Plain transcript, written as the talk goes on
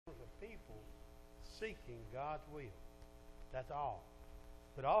seeking God's will. That's all.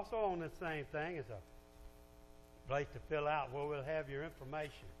 But also on this same thing is a place to fill out where we'll have your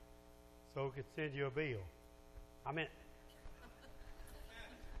information so we can send you a bill. I mean,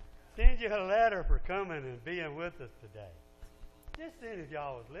 send you a letter for coming and being with us today. Just seeing if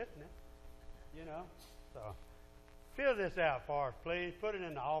y'all was listening, you know. So fill this out for us, please. Put it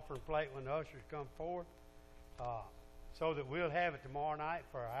in the offering plate when the ushers come forward so that we'll have it tomorrow night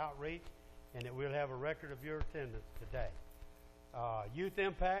for our outreach and that we'll have a record of your attendance today. Youth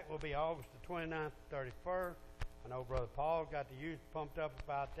Impact will be August the 29th to 31st. I know Brother Paul got the youth pumped up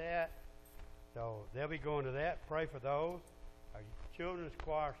about that. So they'll be going to that. Pray for those. Our children's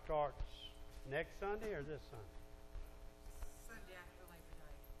choir starts next Sunday or this Sunday? Sunday after Labor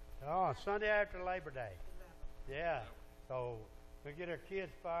Day. Oh, Sunday after Labor Day. Yeah. So we'll get our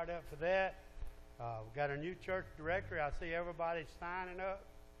kids fired up for that. We've got a new church directory. I see everybody signing up.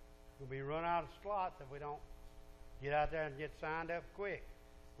 We'll be run out of slots if we don't get out there and get signed up quick.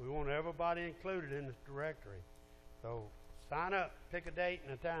 We want everybody included in this directory. So sign up, pick a date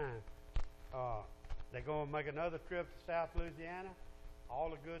and a time. They're going to make another trip to South Louisiana.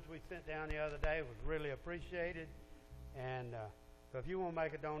 All the goods we sent down the other day was really appreciated. And so if you want to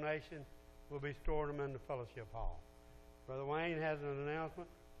make a donation, we'll be storing them in the fellowship hall. Brother Wayne has an announcement.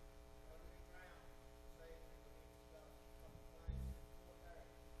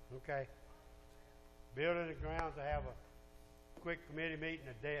 Okay. Building and grounds to have a quick committee meeting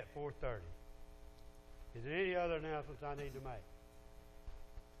today at 4:30. Is there any other announcements I need to make?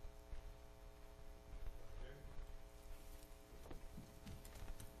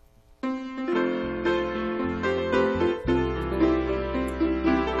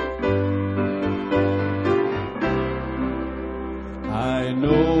 I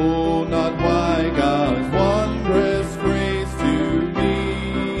know not why God's wondrous grace to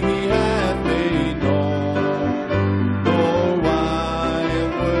me He hath made known, nor why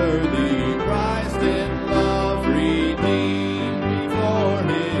unworthy Christ in love redeemed me for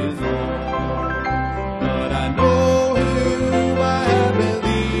His own. But I know whom I have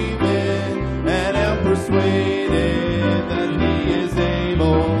believed in, and am persuaded that He is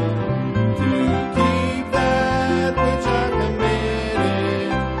able to keep that which I've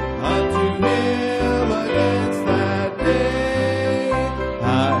committed unto Him against that day. I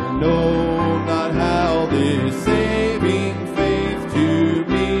know not how this saving faith to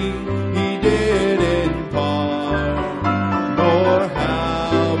me He did impart, nor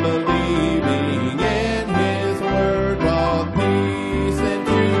how believing in His word brought peace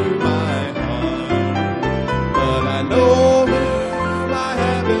into my heart. But I know whom I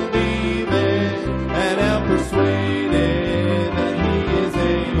have believed in, and am persuaded that He is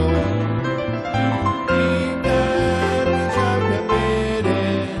able to keep that which I've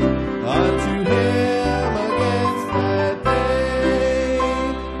committed unto Him against that day.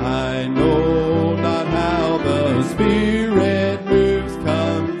 I know not how the Spirit moves,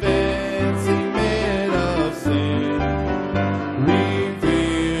 convincing men of sin,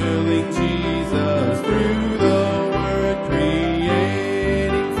 revealing Jesus through the Word,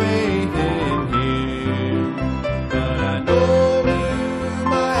 creating faith in Him. But I know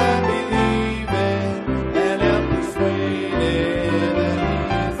whom I have believed in, and am persuaded that He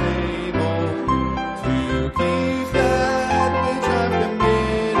is able to keep that which I've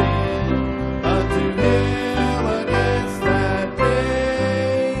committed unto Him against that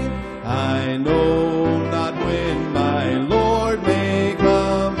day. I know not when my Lord may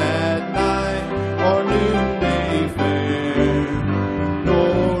come at night or noonday fair,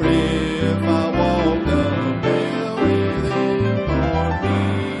 nor if I walk the vale with Him or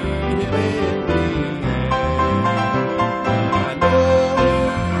meet Him in the air. I know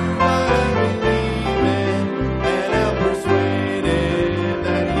whom I have believed in, and am persuaded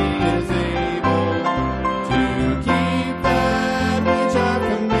that He is able to keep that which I've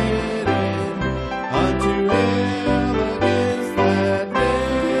committed unto Him against that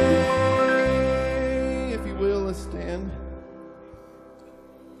day. If you will, let's stand.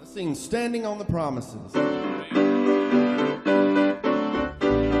 Let's sing Standing on the Promises.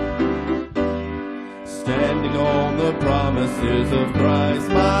 Standing on the promises of Christ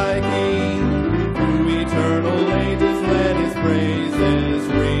my King, through eternal ages let His praises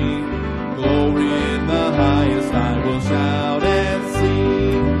ring. Glory in the highest I will shout and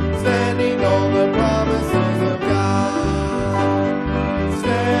sing, standing on the promises of God.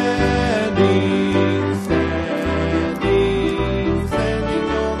 Standing, standing, standing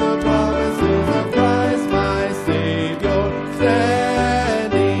on the promises of Christ my Savior.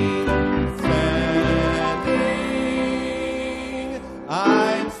 Standing, standing,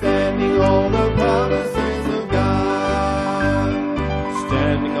 I'm standing on the promises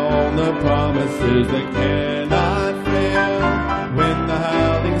promises that cannot fail. When the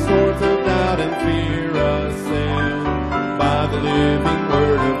howling storms of doubt and fear assail, by the living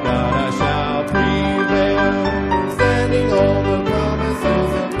word of God I shall prevail. Standing on the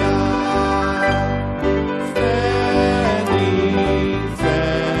promises of God.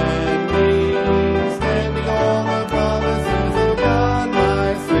 Standing on the promises of God,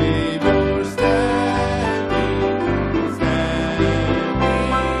 my Savior.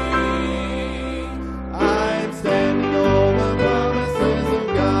 I'm standing on the promises of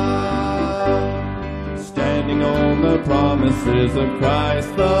God. Standing on the promises of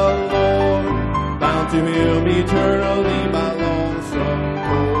Christ the Lord, bound to Him eternally by long strong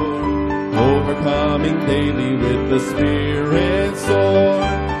cord, overcoming daily with the Spirit's sword.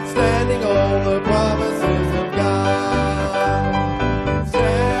 Standing on the promises of God.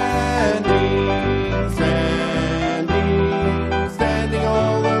 Standing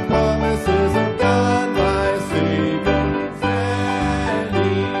on the promises of God, my Savior.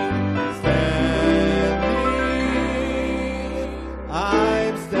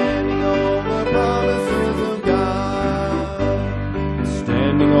 I'm standing on the promises of God.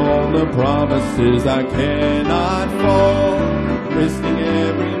 Standing on the promises I cannot fall, resting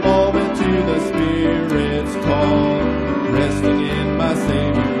every moment to the Spirit's call, resting in my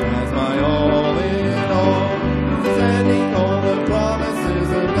Savior as my all in all. Standing on the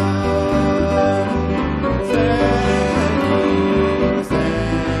promises of God.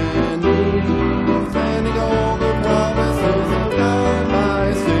 Standing on the promises of God,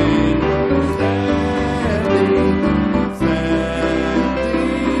 my Savior.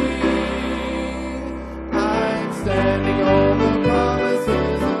 I'm standing on the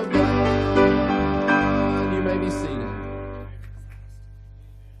promises of God. You may be seated.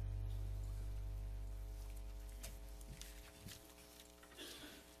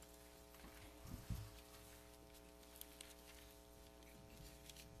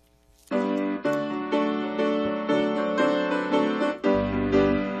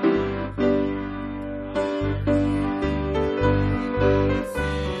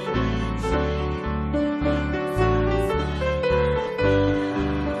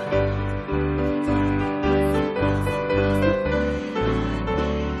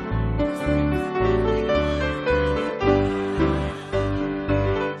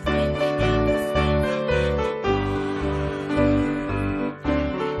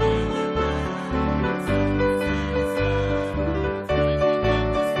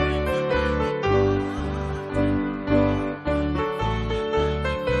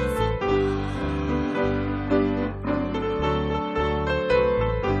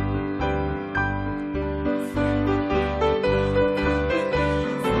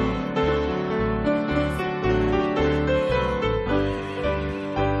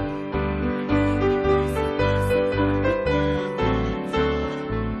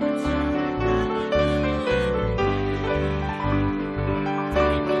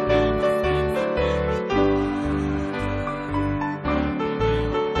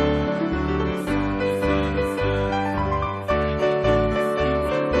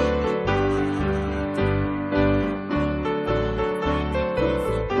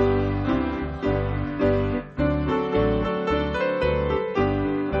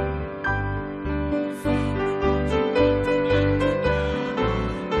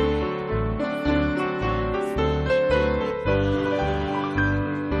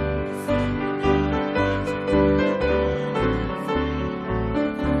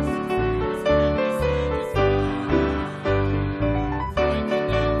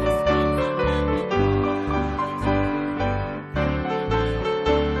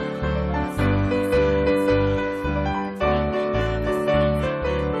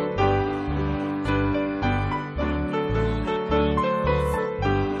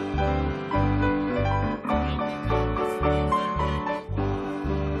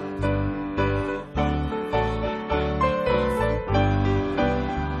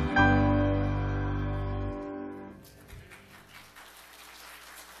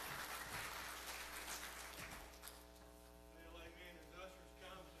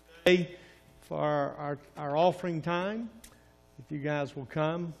 For our offering time, if you guys will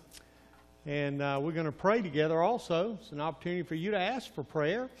come. And we're going to pray together also. It's an opportunity for you to ask for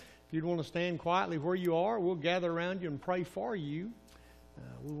prayer. If you'd want to stand quietly where you are, we'll gather around you and pray for you.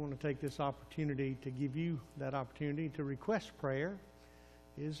 We want to take this opportunity to give you that opportunity to request prayer.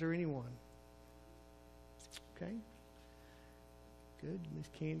 Is there anyone? Okay. Good. Miss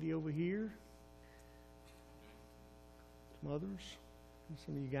Candy over here. Some others. And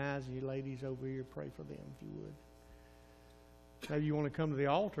some of you guys and you ladies over here, pray for them if you would. Maybe you want to come to the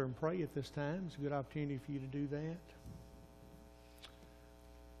altar and pray at this time. It's a good opportunity for you to do that.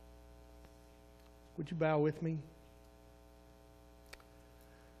 Would you bow with me?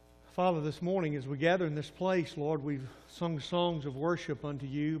 Father, this morning as we gather in this place, Lord, we've sung songs of worship unto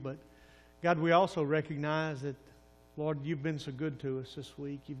you, but God, we also recognize that, Lord, you've been so good to us this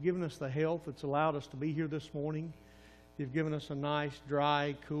week. You've given us the health that's allowed us to be here this morning. You've given us a nice,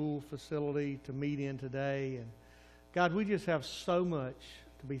 dry, cool facility to meet in today. And God, we just have so much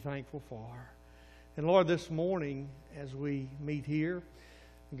to be thankful for. And Lord, this morning as we meet here,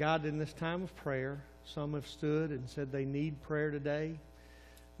 God, in this time of prayer, some have stood and said they need prayer today.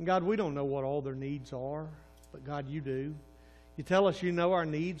 And God, we don't know what all their needs are, but God, you do. You tell us you know our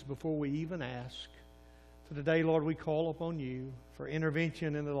needs before we even ask. So today, Lord, we call upon you for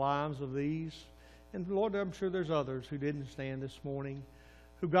intervention in the lives of these. And Lord, I'm sure there's others who didn't stand this morning,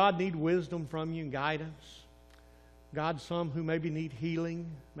 who, God, need wisdom from you and guidance. God, some who maybe need healing.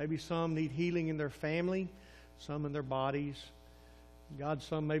 Maybe some need healing in their family, some in their bodies. God,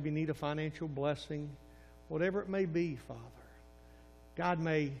 some maybe need a financial blessing. Whatever it may be, Father. God,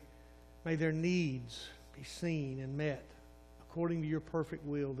 may their needs be seen and met according to your perfect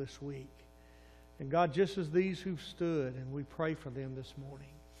will this week. And God, just as these who've stood, and we pray for them this morning,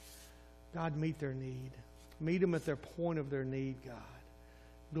 God, meet their need. Meet them at their point of their need, God.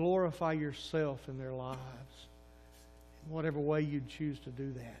 Glorify yourself in their lives. In whatever way you'd choose to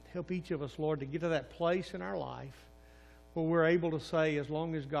do that. Help each of us, Lord, to get to that place in our life where we're able to say, as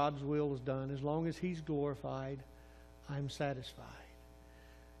long as God's will is done, as long as He's glorified, I'm satisfied.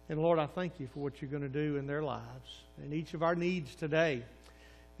 And Lord, I thank you for what you're going to do in their lives and each of our needs today.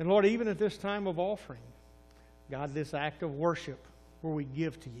 And Lord, even at this time of offering, God, this act of worship where we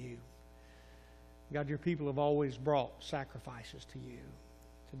give to you. God, your people have always brought sacrifices to you.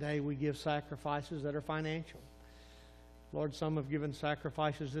 Today we give sacrifices that are financial. Lord, some have given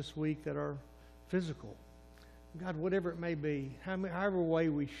sacrifices this week that are physical. God, whatever it may be, however way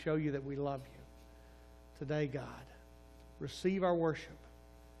we show you that we love you. Today, God, receive our worship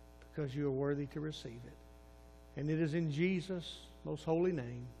because you are worthy to receive it. And it is in Jesus' most holy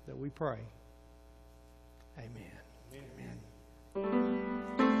name that we pray. Amen. Amen.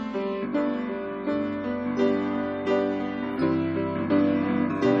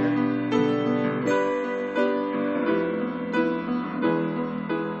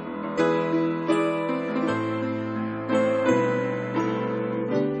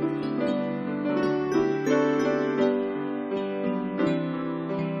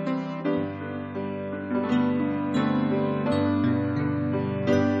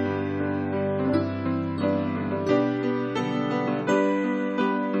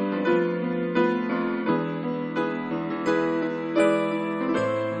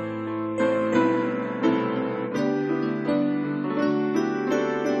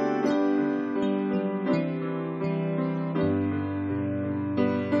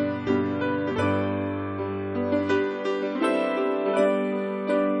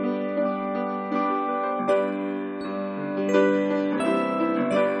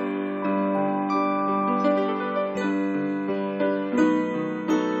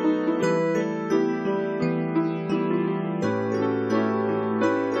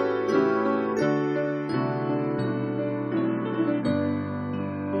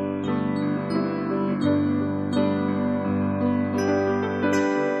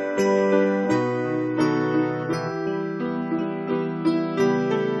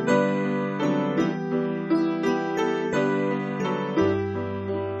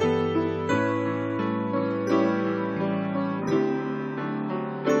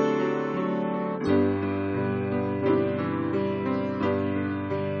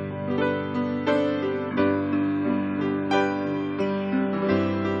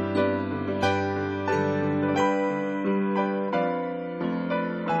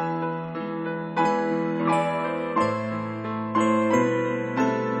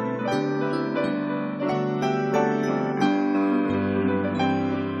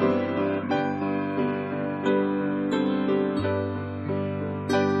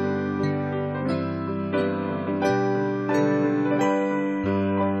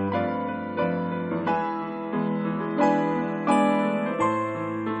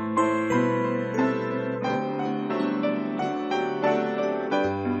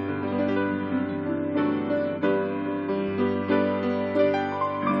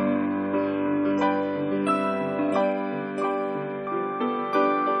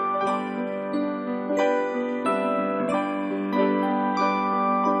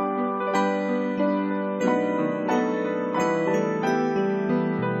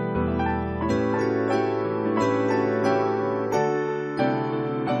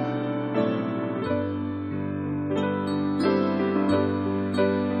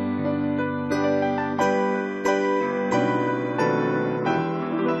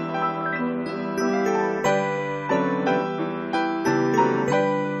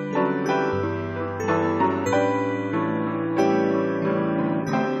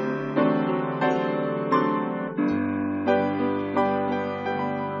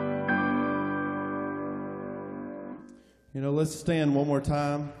 You know, let's stand one more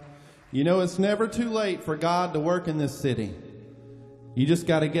time. You know, it's never too late for God to work in this city. You just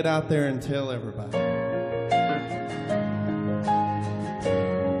got to get out there and tell everybody.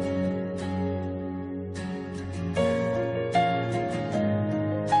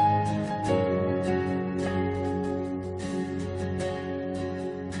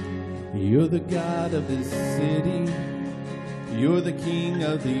 You're the God of this city. You're the King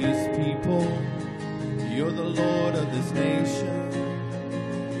of these people. You're the Lord of this nation.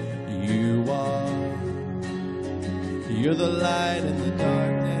 You are. You're the light in the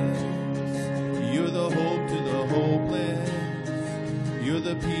darkness. You're the hope to the hopeless. You're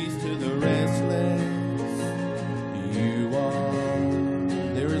the peace to the restless. You are.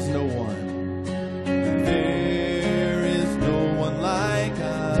 There is no one. There is no one like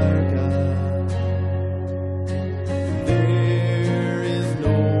our God. There is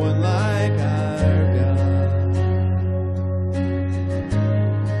no one like our God.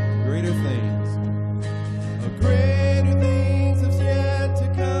 Greater things. Greater things have yet to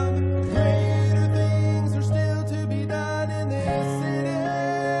come. Greater things are still to be done in this city.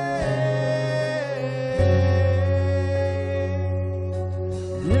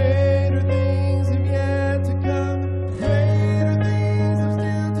 Greater things have yet to come. Greater things are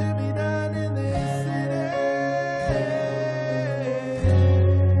still to be done in this city.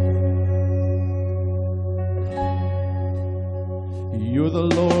 You're the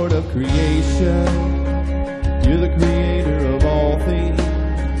Lord of creation. You're the creator of all things.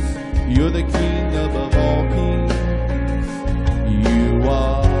 You're the king above all kings. You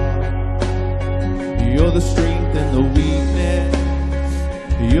are. You're the strength and the weakness.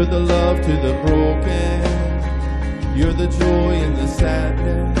 You're the love to the broken. You're the joy in the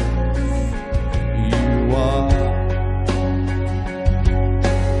sadness. You are.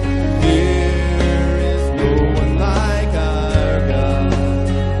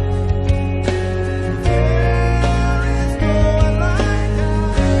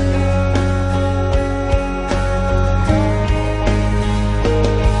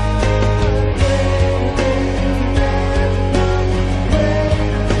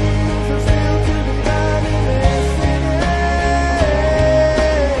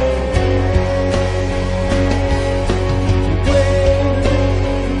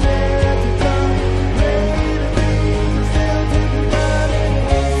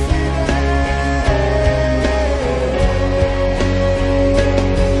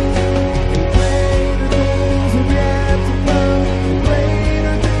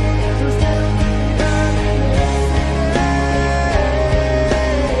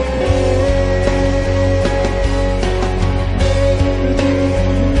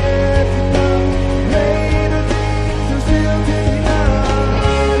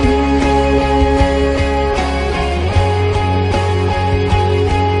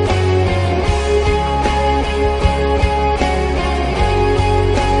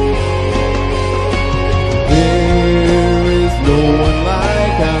 There is no one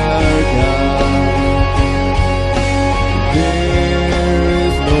like our God.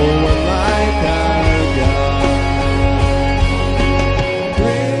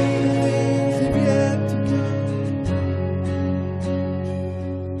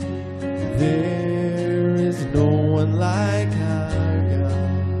 There is no one like our God.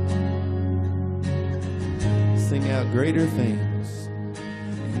 Sing out greater things.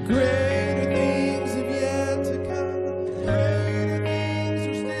 Greater things have yet to come. Greater things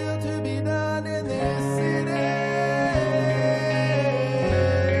are still to be done in this city.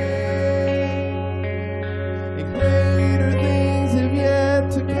 And greater things have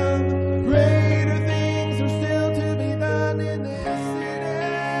yet to come. Greater things are still to be done in this city.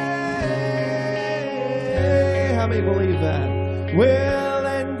 How many believe that? Well,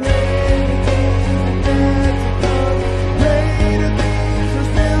 and greater things have yet to come. Greater things are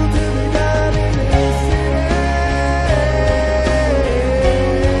still to be done in this city.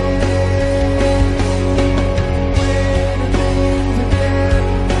 Greater things have yet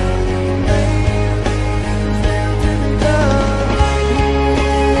to come. Greater things are still to be done.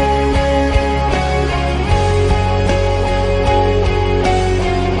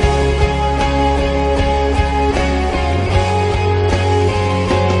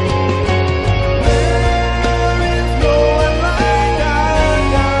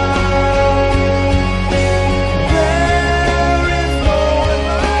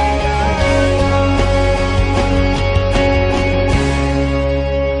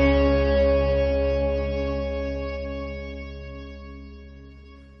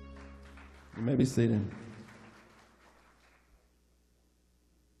 You may be seated.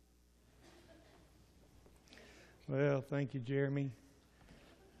 Well, thank you, Jeremy.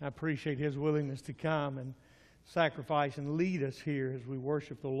 I appreciate his willingness to come and sacrifice and lead us here as we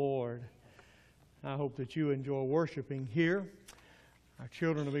worship the Lord. I hope that you enjoy worshiping here. Our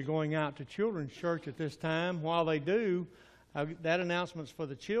children will be going out to children's church at this time. While they do, that announcement's for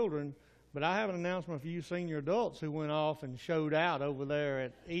the children, but I have an announcement for you senior adults who went off and showed out over there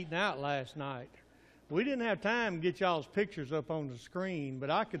at Eating Out last night. We didn't have time to get y'all's pictures up on the screen, but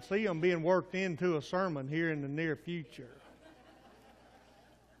I could see them being worked into a sermon here in the near future.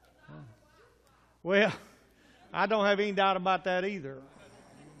 Well, I don't have any doubt about that either.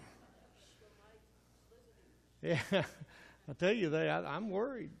 Yeah, I tell you, I'm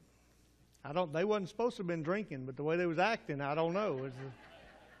worried. They wasn't supposed to have been drinking, but the way they was acting, I don't know.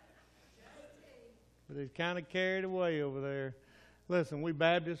 But they kind of carried away over there. Listen, we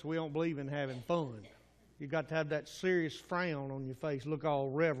Baptists, we don't believe in having fun. You got to have that serious frown on your face, look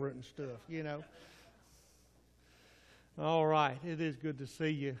all reverent and stuff, you know. All right, it is good to see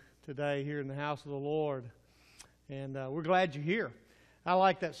you today here in the house of the Lord, and we're glad you're here. I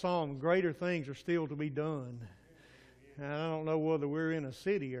like that song, "Greater Things Are Still to Be Done." And I don't know whether we're in a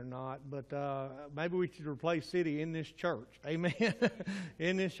city or not, but maybe we should replace city in this church. Amen.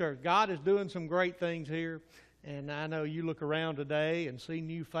 In this church. God is doing some great things here, and I know you look around today and see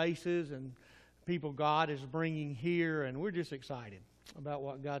new faces and people God is bringing here, and we're just excited about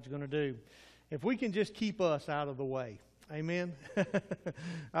what God's going to do. If we can just keep us out of the way. Amen.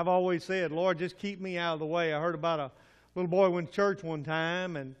 I've always said, Lord, just keep me out of the way. I heard about a little boy went to church one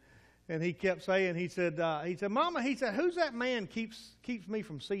time, and he kept saying, he said, Mama, he said, who's that man keeps me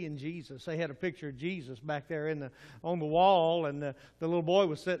from seeing Jesus? They had a picture of Jesus back there on the wall, and the little boy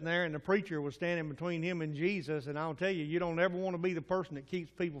was sitting there, and the preacher was standing between him and Jesus. And I'll tell you, you don't ever want to be the person that keeps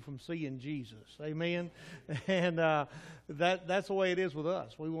people from seeing Jesus. Amen. And that's the way it is with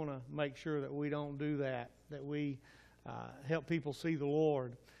us. We want to make sure that we don't do that we help people see the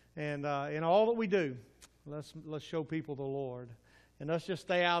Lord. And in all that we do, let's show people the Lord. And let's just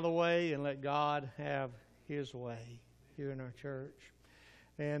stay out of the way and let God have His way here in our church.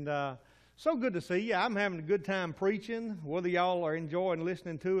 And so good to see you. I'm having a good time preaching. Whether y'all are enjoying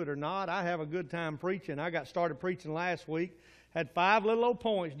listening to it or not, I have a good time preaching. I got started preaching last week. Had 5 little old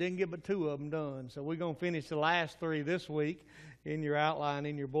points, didn't get but 2 of them done. So we're going to finish the last 3 this week in your outline,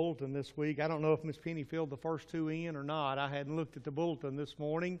 in your bulletin this week. I don't know if Miss Penny filled the first 2 in or not. I hadn't looked at the bulletin this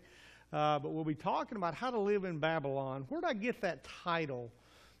morning. But we'll be talking about how to live in Babylon. Where did I get that title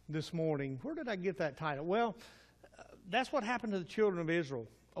this morning? Where did I get that title? Well, that's what happened to the children of Israel.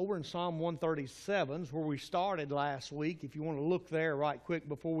 Over in Psalm 137 is where we started last week, if you want to look there right quick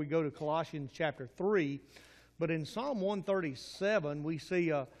before we go to Colossians chapter 3. But in Psalm 137, we see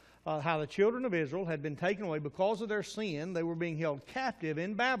how the children of Israel had been taken away because of their sin. They were being held captive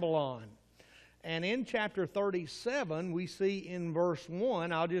in Babylon. And in chapter 37, we see in verse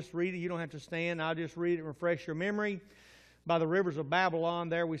 1, I'll just read it. You don't have to stand. I'll just read it and refresh your memory. By the rivers of Babylon,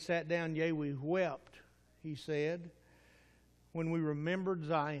 there we sat down, yea, we wept, he said, when we remembered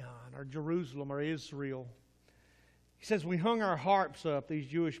Zion, or Jerusalem, or Israel. He says, we hung our harps up, these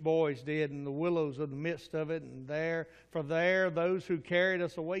Jewish boys did, in the willows of the midst of it. And there, those who carried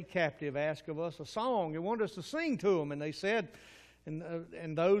us away captive asked of us a song and wanted us to sing to them. And they said,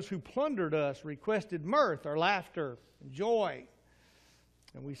 and those who plundered us requested mirth or laughter and joy.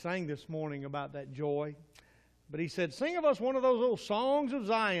 And we sang this morning about that joy. But he said, sing of us one of those old songs of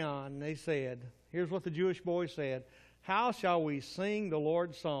Zion. And they said, here's what the Jewish boys said, how shall we sing the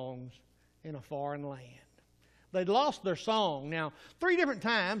Lord's songs in a foreign land? They'd lost their song. Now, 3 different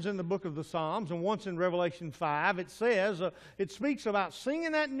times in the book of the Psalms, and once in Revelation 5, it says, it speaks about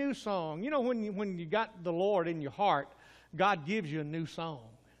singing that new song. You know, when you got the Lord in your heart, God gives you a new song.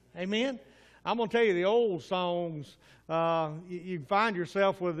 Amen? I'm going to tell you, the old songs, you find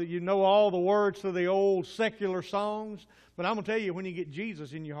yourself with, you know all the words to the old secular songs. But I'm going to tell you, when you get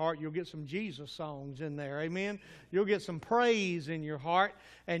Jesus in your heart, you'll get some Jesus songs in there. Amen? You'll get some praise in your heart,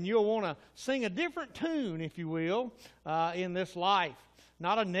 and you'll want to sing a different tune, if you will, in this life.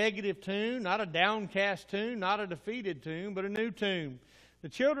 Not a negative tune, not a downcast tune, not a defeated tune, but a new tune. The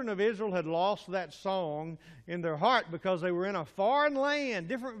children of Israel had lost that song in their heart because they were in a foreign land,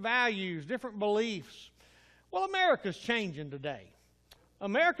 different values, different beliefs. Well, America's changing today.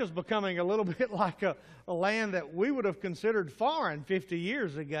 America's becoming a little bit like a land that we would have considered foreign 50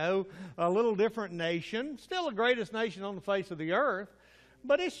 years ago, a little different nation, still the greatest nation on the face of the earth,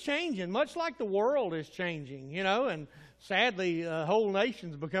 but it's changing, much like the world is changing, you know, and sadly, the whole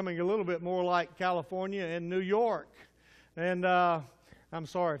nation's becoming a little bit more like California and New York. And I'm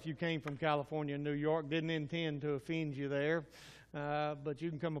sorry if you came from California and New York, didn't intend to offend you there. but you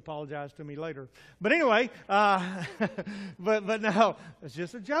can come apologize to me later. But anyway, but no, it's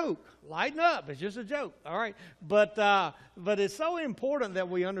just a joke. Lighten up. It's just a joke. All right. But it's so important that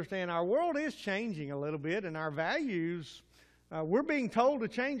we understand our world is changing a little bit, and our values, we're being told to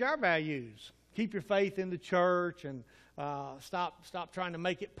change our values. Keep your faith in the church, and stop trying to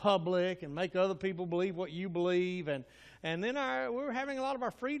make it public and make other people believe what you believe. And then we're having a lot of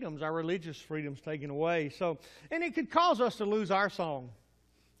our freedoms, our religious freedoms, taken away. So, and it could cause us to lose our song.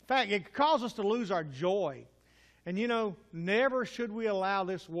 In fact, it could cause us to lose our joy. And you know, never should we allow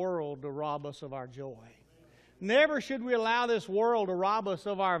this world to rob us of our joy. Never should we allow this world to rob us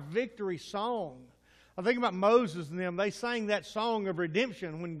of our victory song. I think about Moses and them. They sang that song of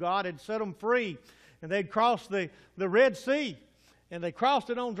redemption when God had set them free. And they'd crossed the Red Sea. And they crossed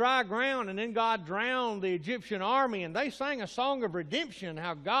it on dry ground, and then God drowned the Egyptian army, and they sang a song of redemption,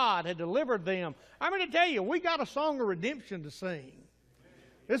 how God had delivered them. I'm going to tell you, we got a song of redemption to sing.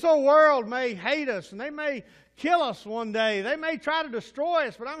 This old world may hate us, and they may kill us one day. They may try to destroy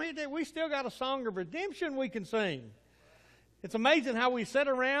us, but I'm here to tell you, we still got a song of redemption we can sing. It's amazing how we sit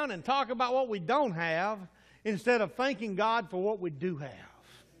around and talk about what we don't have instead of thanking God for what we do have.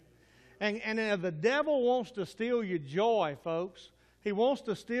 And the devil wants to steal your joy, folks. He wants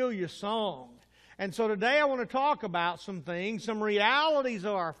to steal your song. And so today I want to talk about some things, some realities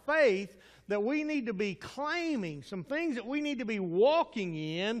of our faith that we need to be claiming, some things that we need to be walking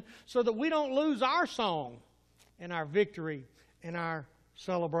in so that we don't lose our song and our victory and our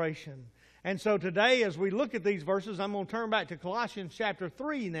celebration. And so today, as we look at these verses, I'm going to turn back to Colossians chapter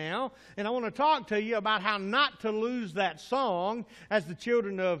 3 now, and I want to talk to you about how not to lose that song as the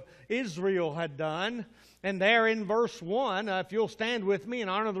children of Israel had done. And there in verse 1, if you'll stand with me in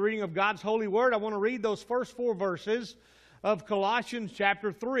honor of the reading of God's holy word, I want to read those first 4 verses of Colossians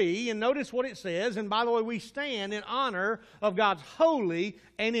chapter 3. And notice what it says. And by the way, we stand in honor of God's holy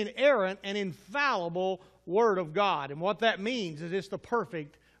and inerrant and infallible word of God. And what that means is it's the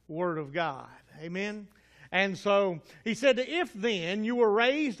perfect word of God. Amen? And so he said, if then you were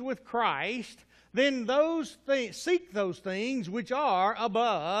raised with Christ, then seek those things which are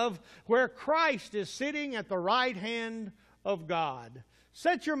above, where Christ is sitting at the right hand of God.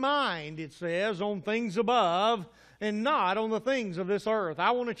 Set your mind, it says, on things above and not on the things of this earth.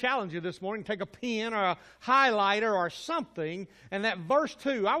 I want to challenge you this morning. Take a pen or a highlighter or something, and that verse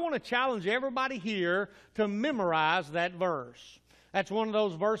 2, I want to challenge everybody here to memorize that verse. That's one of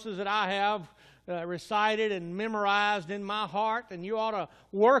those verses that I have recited and memorized in my heart, and you ought to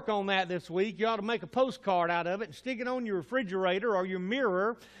work on that this week. You ought to make a postcard out of it and stick it on your refrigerator or your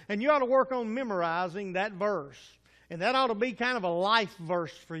mirror, and you ought to work on memorizing that verse. And that ought to be kind of a life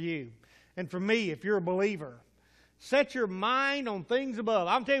verse for you and for me if you're a believer. Set your mind on things above.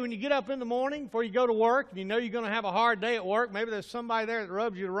 I'm telling you, when you get up in the morning before you go to work and you know you're going to have a hard day at work, maybe there's somebody there that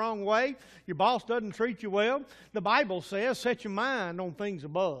rubs you the wrong way, your boss doesn't treat you well, the Bible says set your mind on things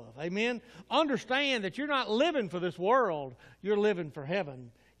above. Amen? Understand that you're not living for this world. You're living for heaven.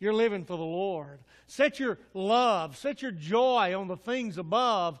 You're living for the Lord. Set your love, set your joy on the things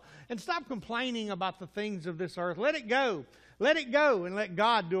above, and stop complaining about the things of this earth. Let it go. Let it go and let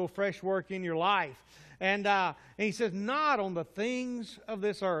God do a fresh work in your life. And he says, not on the things of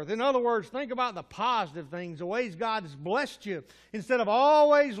this earth. In other words, think about the positive things, the ways God has blessed you, instead of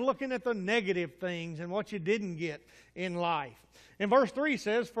always looking at the negative things and what you didn't get in life. And verse 3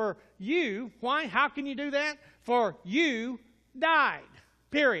 says, for you, why? How can you do that? For you died.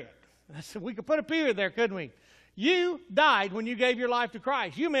 Period. We could put a period there, couldn't we? You died when you gave your life to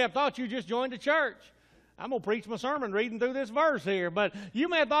Christ. You may have thought you just joined a church. I'm going to preach my sermon reading through this verse here, but you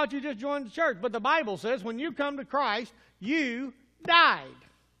may have thought you just joined the church. But the Bible says when you come to Christ, you died.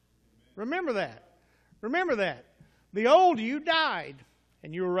 Remember that. Remember that. The old you died,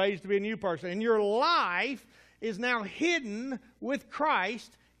 and you were raised to be a new person. And your life is now hidden with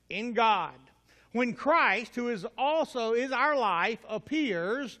Christ in God. When Christ, who is also is our life,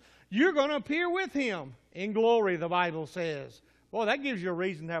 appears, you're going to appear with Him in glory, the Bible says. Boy, that gives you a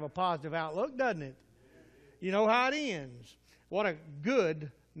reason to have a positive outlook, doesn't it? You know how it ends. What a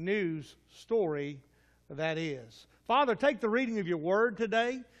good news story that is. Father, take the reading of your word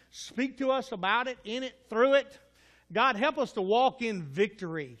today. Speak to us about it, in it, through it. God, help us to walk in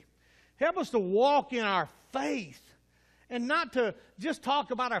victory. Help us to walk in our faith. And not to just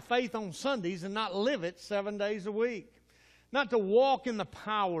talk about our faith on Sundays and not live it 7 days a week. Not to walk in the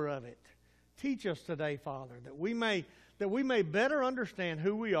power of it. Teach us today, Father, that we may better understand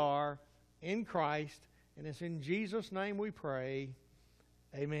who we are in Christ. And it's in Jesus' name we pray.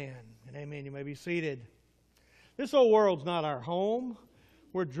 Amen and amen. You may be seated. This old world's not our home.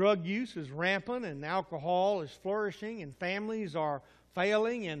 where drug use is rampant and alcohol is flourishing and families are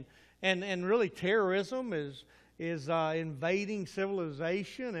failing and really terrorism is invading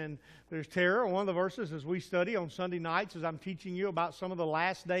civilization, and there's terror. One of the verses as we study on Sunday nights as I'm teaching you about some of the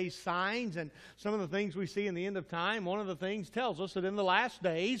last days signs and some of the things we see in the end of time, one of the things tells us that in the last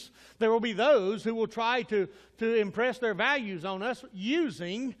days there will be those who will try to impress their values on us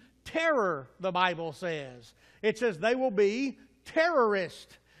using terror, the Bible says. It says they will be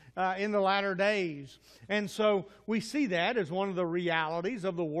terrorists in the latter days. And so we see that as one of the realities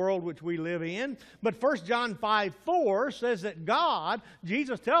of the world which we live in. But 1 John 5:4 says that God,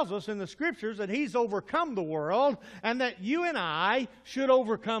 Jesus tells us in the Scriptures that He's overcome the world and that you and I should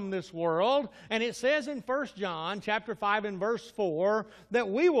overcome this world. And it says in 1 John chapter 5 and verse 4 that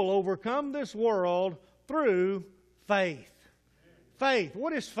we will overcome this world through faith. Faith.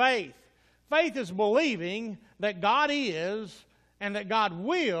 What is faith? Faith is believing that God is and that God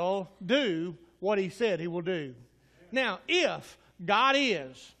will do what He said He will do. Now, if God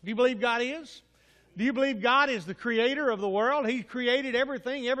is, do you believe God is? Do you believe God is the creator of the world? He created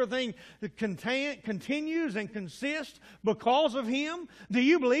everything. Everything that continues and consists because of Him. Do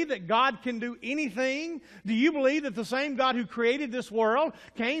you believe that God can do anything? Do you believe that the same God who created this world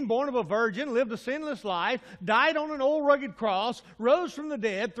came, born of a virgin, lived a sinless life, died on an old rugged cross, rose from the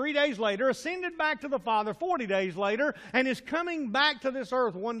dead 3 days later, ascended back to the Father 40 days later, and is coming back to this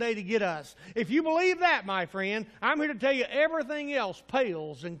earth one day to get us? If you believe that, my friend, I'm here to tell you everything else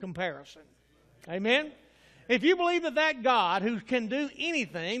pales in comparison. Amen? If you believe that God who can do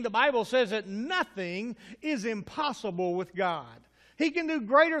anything, the Bible says that nothing is impossible with God. He can do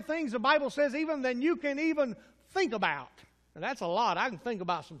greater things, the Bible says, even than you can even think about. And that's a lot. I can think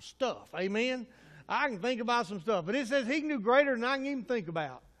about some stuff. Amen? I can think about some stuff. But it says He can do greater than I can even think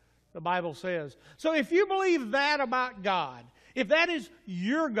about, the Bible says. So if you believe that about God, if that is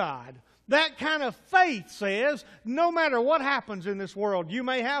your God, that kind of faith says no matter what happens in this world, you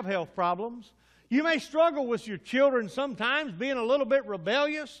may have health problems. You may struggle with your children sometimes being a little bit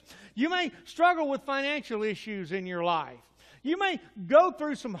rebellious. You may struggle with financial issues in your life. You may go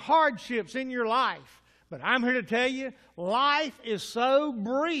through some hardships in your life. But I'm here to tell you, life is so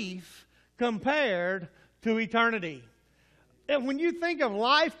brief compared to eternity. And when you think of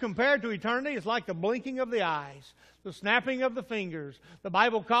life compared to eternity, it's like the blinking of the eyes, the snapping of the fingers. The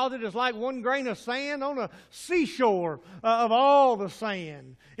Bible calls it as like one grain of sand on a seashore of all the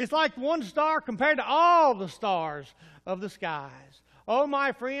sand. It's like one star compared to all the stars of the skies. Oh,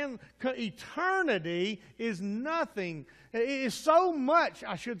 my friend, eternity is nothing. It is so much,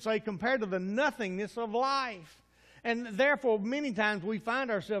 I should say, compared to the nothingness of life. And therefore, many times we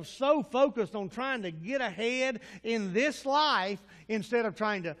find ourselves so focused on trying to get ahead in this life instead of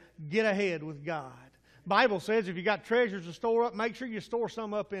trying to get ahead with God. Bible says if you got treasures to store up, make sure you store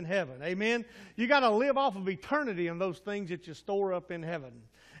some up in heaven. Amen? You got to live off of eternity and those things that you store up in heaven.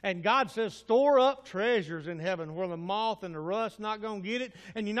 And God says store up treasures in heaven where the moth and the rust not going to get it,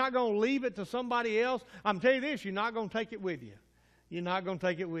 and you're not going to leave it to somebody else. I'm telling you this, you're not going to take it with you. You're not going to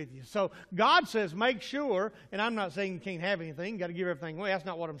take it with you. So God says make sure, and I'm not saying you can't have anything, you got to give everything away. That's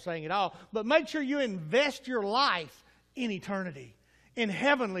not what I'm saying at all. But make sure you invest your life in eternity, in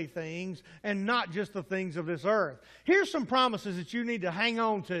heavenly things, and not just the things of this earth. Here's some promises that you need to hang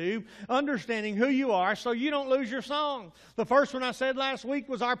on to, understanding who you are so you don't lose your song. The first one I said last week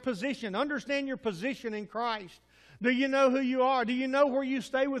was our position. Understand your position in Christ. Do you know who you are? Do you know where you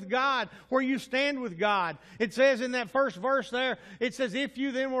stay with God, where you stand with God? It says in that first verse there, it says, if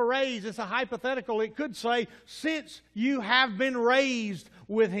you then were raised. It's a hypothetical. It could say, since you have been raised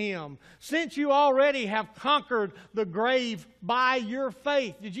with Him. Since you already have conquered the grave by your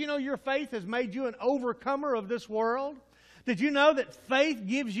faith. Did you know your faith has made you an overcomer of this world? Did you know that faith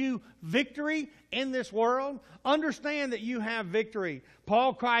gives you victory in this world? Understand that you have victory.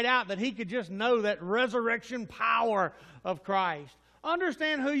 Paul cried out that he could just know that resurrection power of Christ.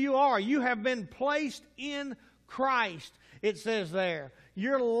 Understand who you are. You have been placed in Christ, it says there.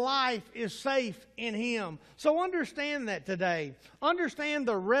 Your life is safe in Him. So understand that today. Understand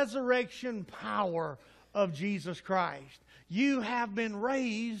the resurrection power of Jesus Christ. You have been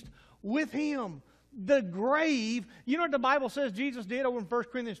raised with Him. The grave, you know what the Bible says Jesus did over in 1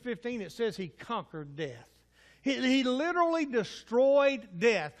 Corinthians 15? It says He conquered death. He literally destroyed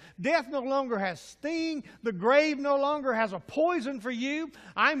death. Death no longer has sting. The grave no longer has a poison for you.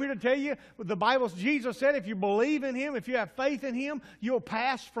 I'm here to tell you, the Bible, Jesus said, if you believe in Him, if you have faith in Him, you'll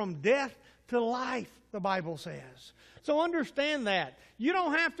pass from death to life, the Bible says. So understand that. You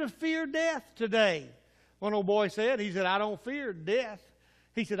don't have to fear death today. One old boy said, he said, I don't fear death.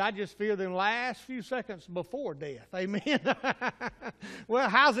 He said, I just fear the last few seconds before death. Amen. Well,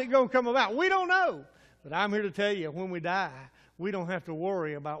 how's it going to come about? We don't know. But I'm here to tell you, when we die, we don't have to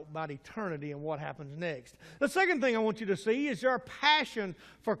worry about eternity and what happens next. The second thing I want you to see is your passion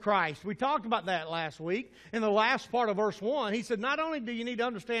for Christ. We talked about that last week. In the last part of verse 1, he said, not only do you need to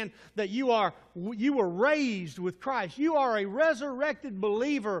understand that you were raised with Christ, you are a resurrected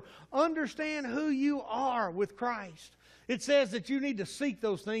believer. Understand who you are with Christ. It says that you need to seek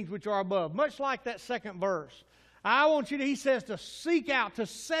those things which are above, much like that second verse. I want you to, he says, to seek out, to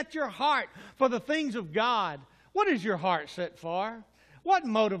set your heart for the things of God. What is your heart set for? What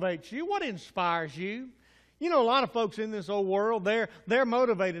motivates you? What inspires you? You know, a lot of folks in this old world, they're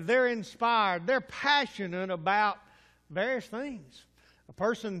motivated, they're inspired, they're passionate about various things. A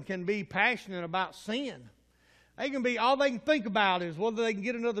person can be passionate about sin. All they can think about is whether they can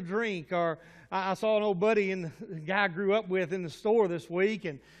get another drink. Or I saw an old buddy, the guy I grew up with, in the store this week,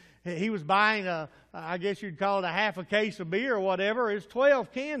 and he was buying I guess you'd call it a half a case of beer or whatever. It's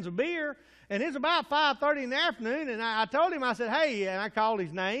 12 cans of beer. And it's about 5:30 in the afternoon, and I told him, I said, hey, and I called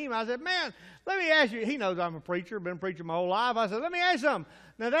his name. I said, man, let me ask you. He knows I'm a preacher, been preaching my whole life. I said, let me ask you something.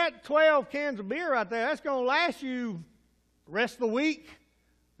 Now, that 12 cans of beer right there, that's going to last you the rest of the week?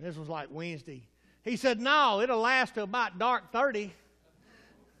 And this was like Wednesday. He said, no, it'll last till about dark 30.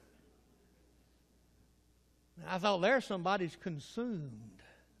 And I thought, there's somebody's consumed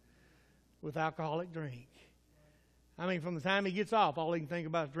with alcoholic drink. I mean, from the time he gets off, all he can think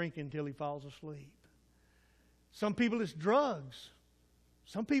about is drinking until he falls asleep. Some people it's drugs.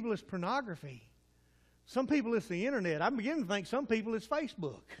 Some people it's pornography. Some people it's the internet. I'm beginning to think some people it's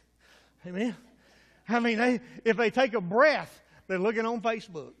Facebook. Amen. I mean, if they take a breath, they're looking on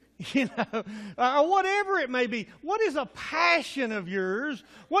Facebook. You know, or whatever it may be. What is a passion of yours?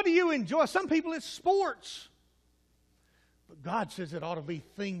 What do you enjoy? Some people it's sports. But God says it ought to be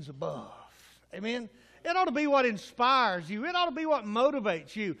things above. Amen. It ought to be what inspires you. It ought to be what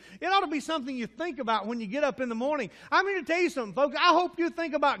motivates you. It ought to be something you think about when you get up in the morning. I'm going to tell you something, folks. I hope you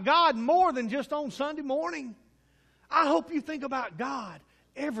think about God more than just on Sunday morning. I hope you think about God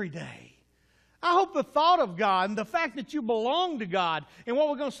every day. I hope the thought of God and the fact that you belong to God, and what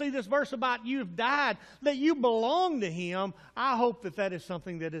we're going to see this verse about you've died, that you belong to Him, I hope that that is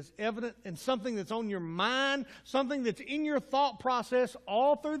something that is evident and something that's on your mind, something that's in your thought process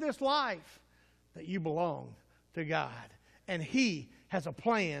all through this life. That you belong to God. And He has a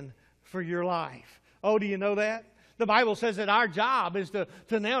plan for your life. Oh, do you know that? The Bible says that our job is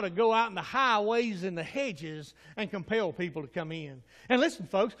to now go out in the highways and the hedges and compel people to come in. And listen,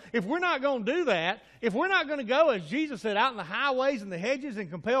 folks, if we're not going to do that, if we're not going to go, as Jesus said, out in the highways and the hedges and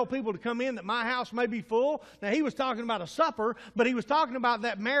compel people to come in that my house may be full. Now, He was talking about a supper, but He was talking about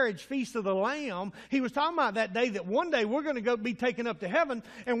that marriage feast of the Lamb. He was talking about that day that one day we're going to go be taken up to heaven,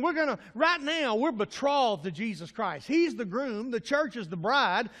 and right now, we're betrothed to Jesus Christ. He's the groom, the church is the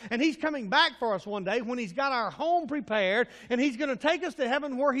bride, and He's coming back for us one day when He's got our home prepared, and He's going to take us to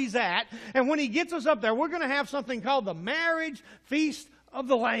heaven where He's at. And when He gets us up there, we're going to have something called the marriage feast of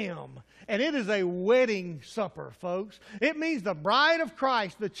the Lamb. And it is a wedding supper, folks. It means the bride of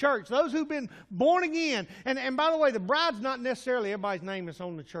Christ, the church, those who've been born again. And by the way, the bride's not necessarily everybody's name that's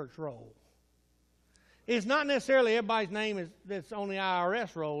on the church roll. It's not necessarily everybody's name that's on the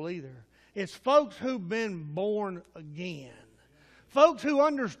IRS roll either. It's folks who've been born again. Folks who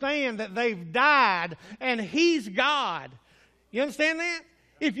understand that they've died and He's God. You understand that?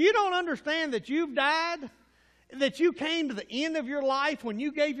 If you don't understand that you've died, that you came to the end of your life when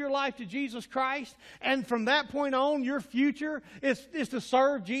you gave your life to Jesus Christ, and from that point on, your future is to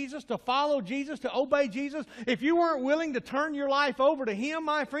serve Jesus, to follow Jesus, to obey Jesus. If you weren't willing to turn your life over to Him,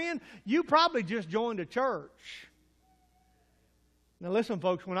 my friend, you probably just joined a church. Now listen,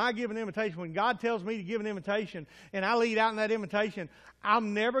 folks, when I give an invitation, when God tells me to give an invitation, and I lead out in that invitation,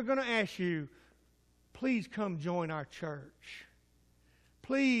 I'm never going to ask you, please come join our church.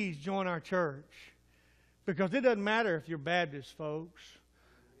 Please join our church. Because it doesn't matter if you're Baptist, folks.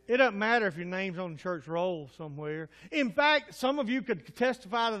 It doesn't matter if your name's on the church roll somewhere. In fact, some of you could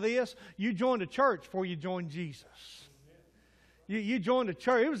testify to this. You joined a church before you joined Jesus. You joined a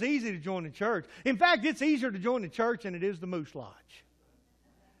church. It was easy to join the church. In fact, it's easier to join the church than it is the Moose Lodge.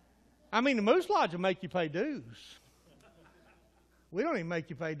 I mean, the Moose Lodge will make you pay dues. We don't even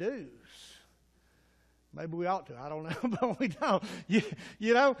make you pay dues. Maybe we ought to. I don't know, but we don't.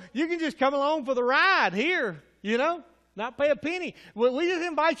 You know, you can just come along for the ride here, you know, not pay a penny. Well, we just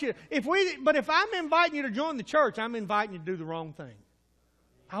invite you. But if I'm inviting you to join the church, I'm inviting you to do the wrong thing.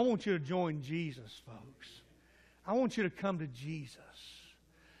 I want you to join Jesus, folks. I want you to come to Jesus.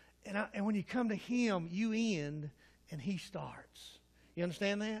 And when you come to Him, you end and He starts. You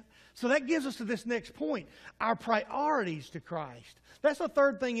understand that? So that gives us to this next point, our priorities to Christ. That's the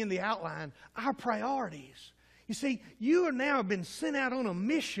third thing in the outline, our priorities. You see, you are now been sent out on a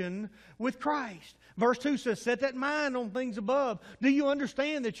mission with Christ. Verse 2 says, set that mind on things above. Do you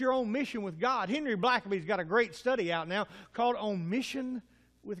understand that you're on mission with God? Henry Blackaby's got a great study out now called On Mission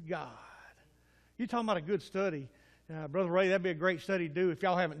with God. You're talking about a good study. Brother Ray, that'd be a great study to do if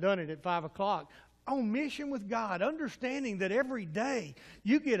y'all haven't done it at 5 o'clock. On mission with God, understanding that every day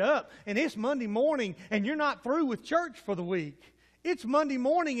you get up and it's Monday morning and you're not through with church for the week. It's Monday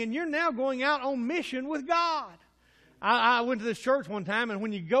morning and you're now going out on mission with God. I went to this church one time, and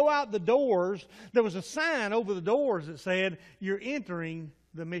when you go out the doors, there was a sign over the doors that said, you're entering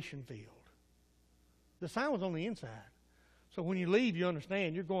the mission field. The sign was on the inside. So when you leave, you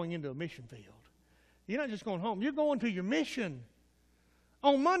understand you're going into a mission field. You're not just going home. You're going to your mission.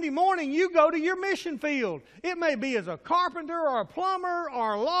 On Monday morning, you go to your mission field. It may be as a carpenter or a plumber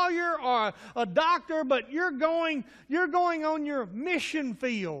or a lawyer or a doctor, but you're going on your mission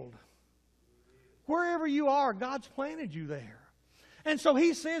field. Wherever you are, God's planted you there. And so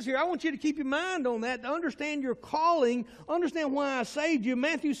he says here, I want you to keep your mind on that, to understand your calling, understand why I saved you.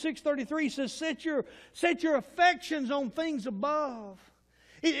 Matthew 6:33 says, set your affections on things above.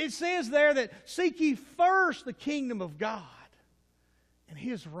 It says there that seek ye first the kingdom of God and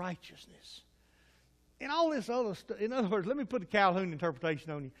His righteousness. And all this other stuff, in other words, let me put the Calhoun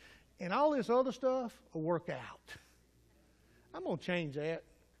interpretation on you. And all this other stuff will work out. I'm going to change that.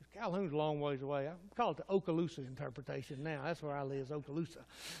 Calhoun's a long ways away. I call it the Okaloosa interpretation now. That's where I live, is Okaloosa.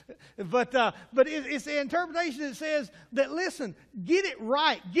 But it's the interpretation that says that, listen, get it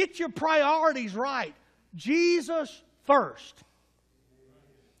right. Get your priorities right. Jesus first.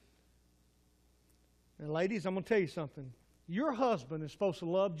 And ladies, I'm going to tell you something. Your husband is supposed to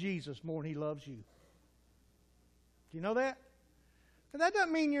love Jesus more than he loves you. Do you know that? And that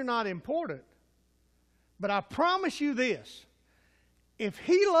doesn't mean you're not important. But I promise you this. If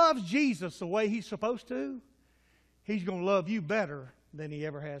he loves Jesus the way he's supposed to, he's going to love you better than he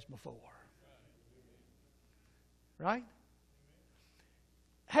ever has before. Right?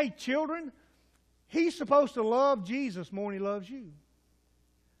 Hey, children, he's supposed to love Jesus more than he loves you.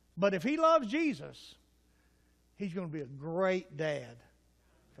 But if he loves Jesus, he's going to be a great dad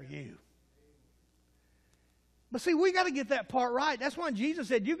for you. But see, we got to get that part right. That's why Jesus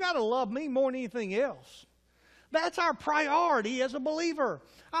said, you got to love me more than anything else. That's our priority as a believer.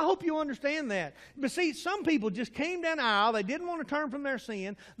 I hope you understand that. But see, some people just came down the aisle. They didn't want to turn from their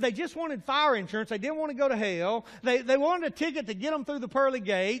sin. They just wanted fire insurance. They didn't want to go to hell. They wanted a ticket to get them through the pearly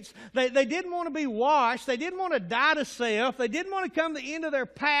gates. They didn't want to be washed. They didn't want to die to self. They didn't want to come to the end of their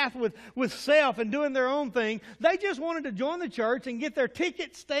path with self and doing their own thing. They just wanted to join the church and get their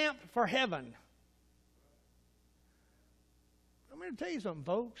ticket stamped for heaven. I'm going to tell you something,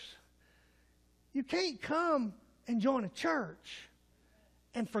 folks. You can't come and join a church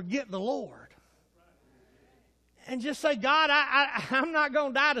and forget the Lord. And just say, God, I'm not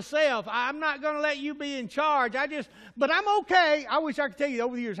going to die to self. I'm not going to let you be in charge. But I'm okay. I wish I could tell you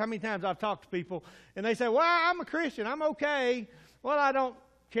over the years how many times I've talked to people and they say, well, I'm a Christian. I'm okay. Well, I don't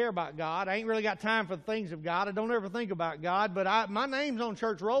care about God. I ain't really got time for the things of God. I don't ever think about God. But my name's on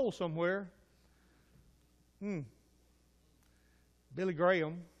church roll somewhere. Billy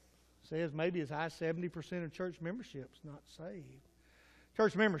Graham says maybe as high as 70% of church membership's not saved.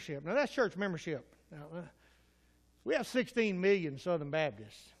 Church membership. Now, that's church membership. Now, we have 16 million Southern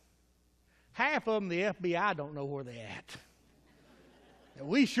Baptists. Half of them, the FBI don't know where they're at. And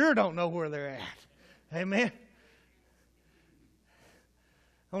we sure don't know where they're at. Amen?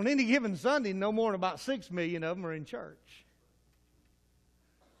 On any given Sunday, no more than about 6 million of them are in church.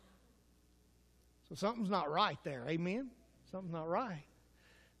 So something's not right there. Amen? Something's not right.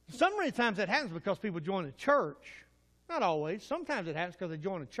 Some many times that happens because people join a church. Not always. Sometimes it happens because they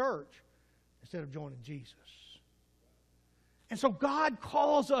join a church instead of joining Jesus. And so God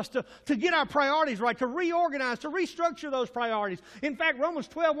calls us to get our priorities right, to reorganize, to restructure those priorities. In fact, Romans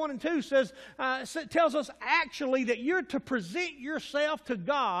 12:1-2 says, tells us actually that you're to present yourself to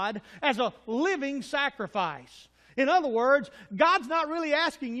God as a living sacrifice. In other words, God's not really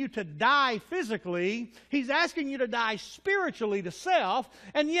asking you to die physically. He's asking you to die spiritually to self,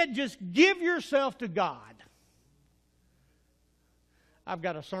 and yet just give yourself to God. I've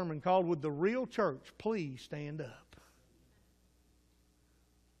got a sermon called, Would the Real Church Please Stand Up?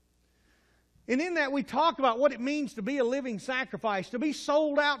 And in that we talk about what it means to be a living sacrifice, to be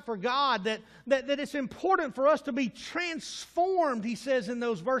sold out for God, that it's important for us to be transformed, he says in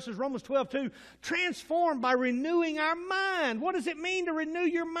those verses, Romans 12:2, transformed by renewing our mind. What does it mean to renew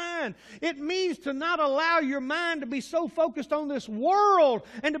your mind? It means to not allow your mind to be so focused on this world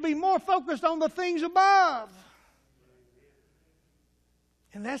and to be more focused on the things above.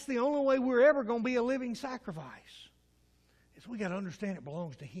 And that's the only way we're ever going to be a living sacrifice. Is we got to understand it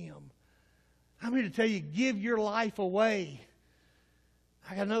belongs to Him. I'm here to tell you, give your life away.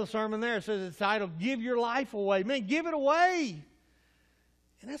 I got another sermon there. It says it's titled, Give Your Life Away. Man, give it away.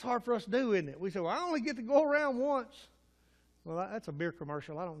 And that's hard for us to do, isn't it? We say, well, I only get to go around once. Well, that's a beer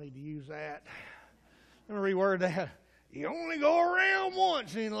commercial. I don't need to use that. Let me reword that. You only go around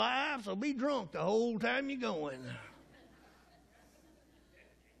once in life, so be drunk the whole time you're going.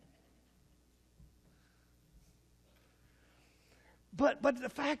 But the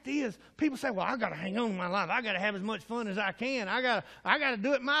fact is, people say, well, I've got to hang on to my life. I've got to have as much fun as I can. I got to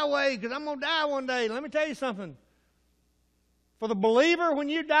do it my way because I'm going to die one day. Let me tell you something. For the believer, when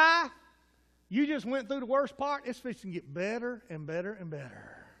you die, you just went through the worst part. It's fixing to get better and better and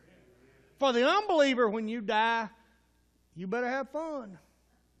better. For the unbeliever, when you die, you better have fun.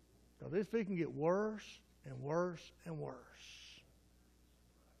 Because it's fixing to get worse and worse and worse.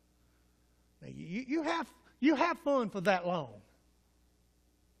 Now, you have fun for that long.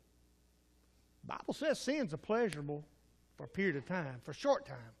 The Bible says sins are pleasurable for a period of time, for a short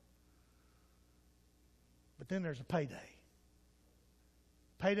time. But then there's a payday.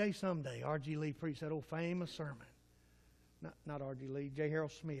 Payday someday. R.G. Lee preached that old famous sermon. Not R.G. Lee, J.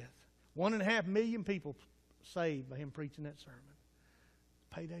 Harold Smith. 1.5 million people saved by him preaching that sermon.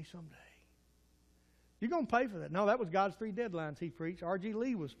 Payday someday. You're going to pay for that. No, that was God's 3 deadlines he preached. R.G.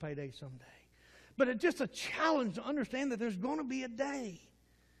 Lee was payday someday. But it's just a challenge to understand that there's going to be a day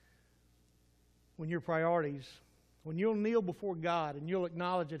when your priorities, when you'll kneel before God and you'll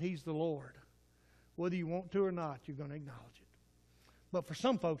acknowledge that He's the Lord. Whether you want to or not, you're going to acknowledge it. But for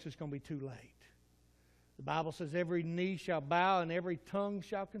some folks, it's going to be too late. The Bible says every knee shall bow and every tongue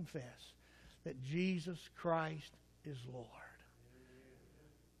shall confess that Jesus Christ is Lord.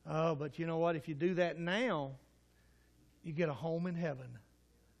 Oh, but you know what? If you do that now, you get a home in heaven.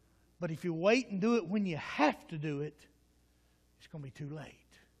 But if you wait and do it when you have to do it, it's going to be too late.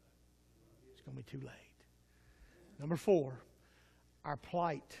 It's going to be too late. Number 4, our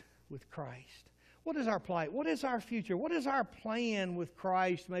plight with Christ. What is our plight? What is our future? What is our plan with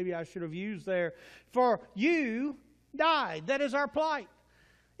Christ? Maybe I should have used there. For you died. That is our plight.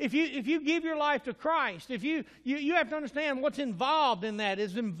 If you give your life to Christ, if you have to understand what's involved in that.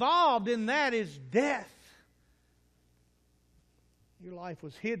 Involved in that is death. Your life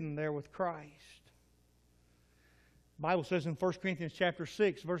was hidden there with Christ. The Bible says in 1 Corinthians chapter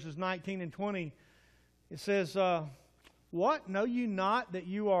 6, verses 19 and 20, it says, what? Know you not that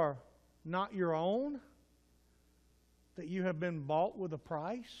you are not your own? That you have been bought with a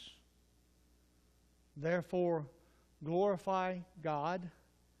price? Therefore, glorify God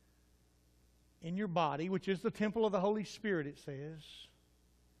in your body, which is the temple of the Holy Spirit, it says.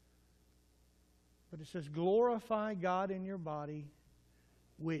 But it says, glorify God in your body,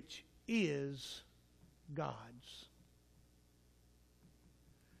 which is God's.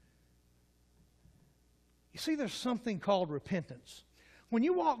 You see, there's something called repentance. When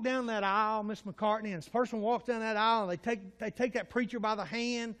you walk down that aisle, Miss McCartney, and this person walks down that aisle, and they take that preacher by the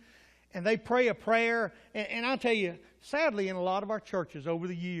hand, and they pray a prayer. And I'll tell you, sadly, in a lot of our churches over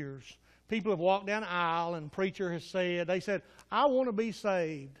the years, people have walked down the aisle, and the preacher has said, they said, I want to be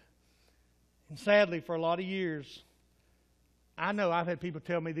saved. And sadly, for a lot of years, I know I've had people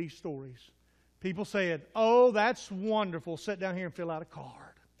tell me these stories. People said, oh, that's wonderful. Sit down here and fill out a card.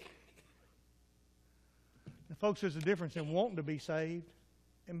 And folks, there's a difference in wanting to be saved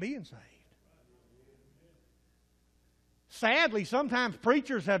and being saved. Sadly, sometimes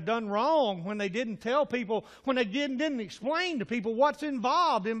preachers have done wrong when they didn't tell people, when they didn't explain to people what's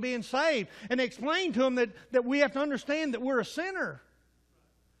involved in being saved. And they explain to them that we have to understand that we're a sinner.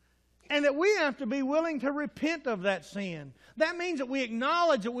 And that we have to be willing to repent of that sin. That means that we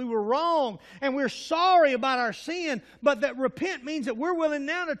acknowledge that we were wrong and we're sorry about our sin. But that repent means that we're willing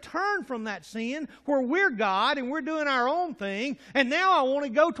now to turn from that sin where we're God and we're doing our own thing. And now I want to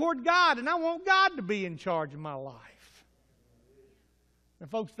go toward God and I want God to be in charge of my life. And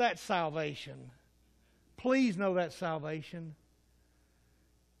folks, that's salvation. Please know that's salvation.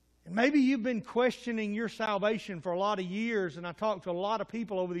 And maybe you've been questioning your salvation for a lot of years, and I talked to a lot of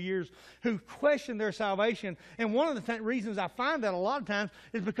people over the years who question their salvation. And one of the reasons I find that a lot of times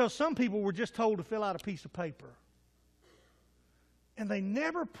is because some people were just told to fill out a piece of paper. and they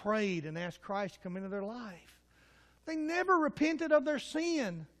never prayed and asked Christ to come into their life. They never repented of their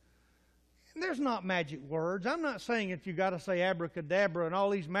sin. And there's not magic words. I'm not saying that you got to say abracadabra and all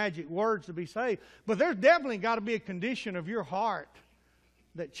these magic words to be saved, but there's definitely got to be a condition of your heart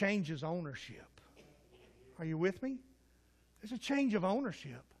that changes ownership. Are you with me? There's a change of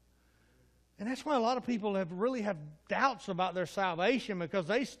ownership. And that's why a lot of people have doubts about their salvation, because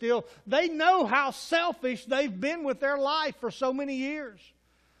they know how selfish they've been with their life for so many years.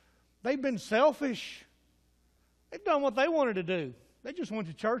 They've been selfish. They've done what they wanted to do. They just went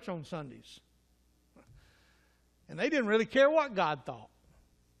to church on Sundays. And they didn't really care what God thought.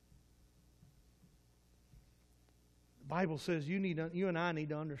 The Bible says you and I need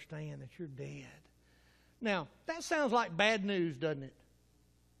to understand that you're dead. Now, that sounds like bad news, doesn't it?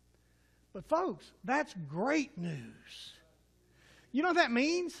 But folks, that's great news. You know what that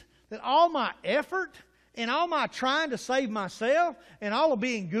means? That all my effort and all my trying to save myself and all of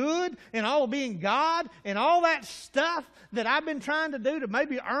being good and all of being God and all that stuff that I've been trying to do to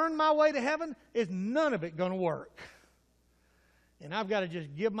maybe earn my way to heaven, is none of it going to work. And I've got to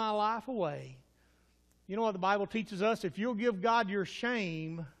just give my life away. You know what the Bible teaches us? If you'll give God your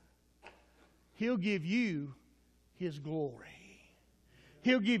shame, He'll give you His glory.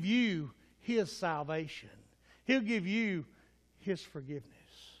 He'll give you His salvation. He'll give you His forgiveness.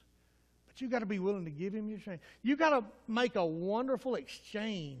 But you've got to be willing to give Him your shame. You've got to make a wonderful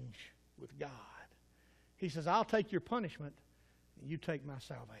exchange with God. He says, I'll take your punishment, and you take my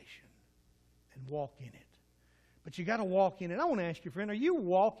salvation, and walk in it. But you got to walk in it. I want to ask you, friend, are you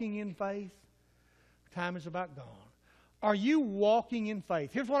walking in faith? Time is about gone. Are you walking in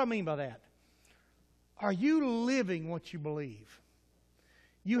faith? Here's what I mean by that. Are you living what you believe?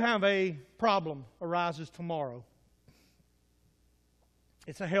 You have a problem arises tomorrow.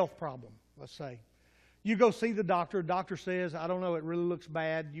 It's a health problem, let's say. You go see the doctor. The doctor says, I don't know, it really looks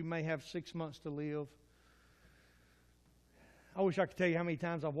bad. You may have 6 months to live. I wish I could tell you how many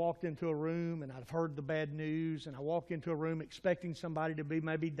times I've walked into a room and I've heard the bad news, and I walk into a room expecting somebody to be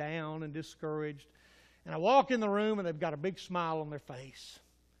maybe down and discouraged. And I walk in the room and they've got a big smile on their face.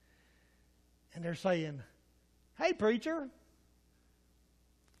 And they're saying, hey, preacher.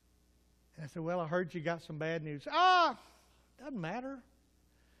 And I said, well, I heard you got some bad news. Doesn't matter.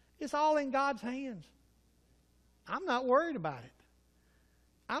 It's all in God's hands. I'm not worried about it.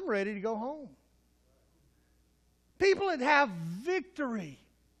 I'm ready to go home. People that have victory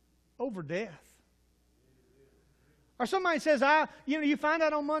over death. Or somebody says, you find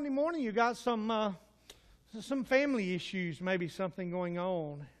out on Monday morning you got some family issues, maybe something going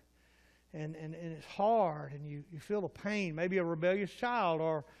on. And it's hard, and you feel the pain, maybe a rebellious child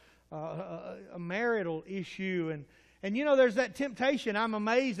or a marital issue. And you know, there's that temptation. I'm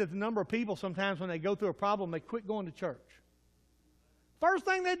amazed at the number of people sometimes when they go through a problem, they quit going to church. First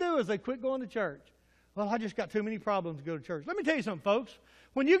thing they do is they quit going to church. Well, I just got too many problems to go to church. Let me tell you something, folks.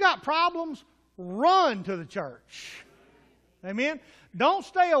 When you got problems, run to the church. Amen? Don't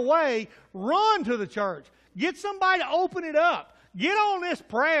stay away. Run to the church. Get somebody to open it up. Get on this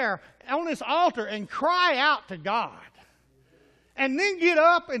prayer, on this altar, and cry out to God. And then get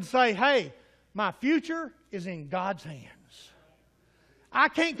up and say, hey, my future is in God's hands. I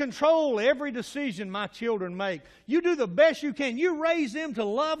can't control every decision my children make. You do the best you can. You raise them to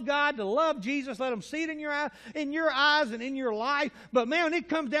love God, to love Jesus. Let them see it in your eyes and in your life. But man, when it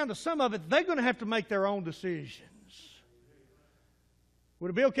comes down to some of it, they're going to have to make their own decisions. Would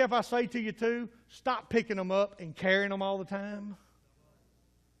it be okay if I say to you too, stop picking them up and carrying them all the time?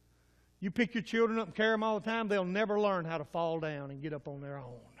 You pick your children up and carry them all the time, they'll never learn how to fall down and get up on their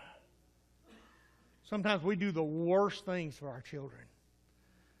own. Sometimes we do the worst things for our children.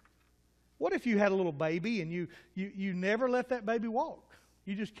 What if you had a little baby and you never let that baby walk?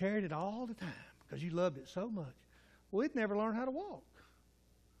 You just carried it all the time because you loved it so much. Well, it never learned how to walk.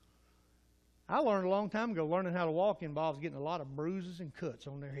 I learned a long time ago, learning how to walk involves getting a lot of bruises and cuts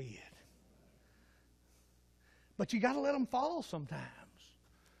on their head. But you got to let them fall sometimes.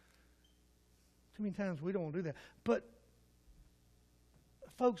 Too many times we don't want to do that. But,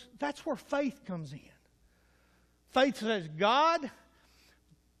 folks, that's where faith comes in. Faith says, God,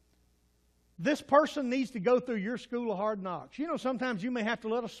 this person needs to go through your school of hard knocks. You know, sometimes you may have to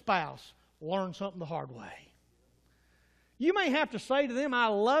let a spouse learn something the hard way. You may have to say to them, I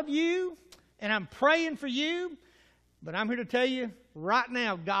love you, and I'm praying for you, but I'm here to tell you, right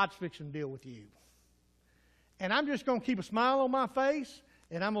now, God's fixing to deal with you. And I'm just going to keep a smile on my face,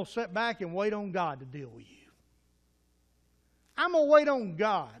 and I'm going to sit back and wait on God to deal with you. I'm going to wait on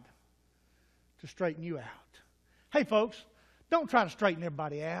God to straighten you out. Hey, folks, don't try to straighten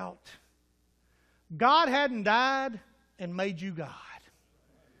everybody out. God hadn't died and made you God.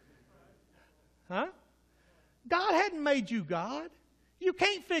 God hadn't made you God. You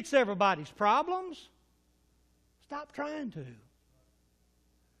can't fix everybody's problems. Stop trying to.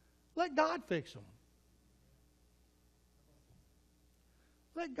 Let God fix them.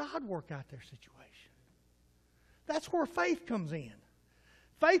 Let God work out their situation. That's where faith comes in.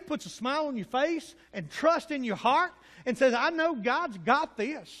 Faith puts a smile on your face and trust in your heart and says, I know God's got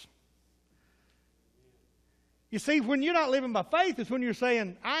this. You see, when you're not living by faith, it's when you're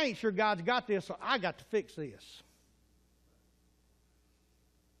saying, I ain't sure God's got this, so I got to fix this.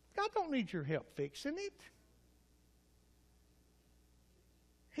 God don't need your help fixing it.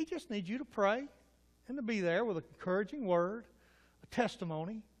 He just needs you to pray and to be there with an encouraging word, a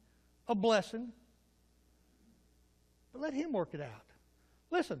testimony, a blessing. But let Him work it out.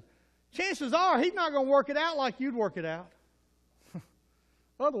 Listen, chances are He's not going to work it out like you'd work it out.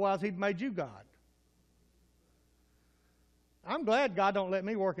 Otherwise, He'd made you God. I'm glad God don't let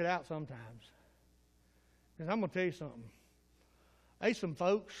me work it out sometimes. Because I'm going to tell you something. There's some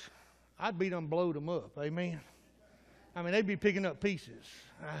folks, I'd be done blowed them up. Amen. I mean, they'd be picking up pieces.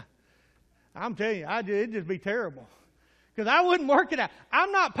 I'm telling you, it'd just be terrible. Because I wouldn't work it out.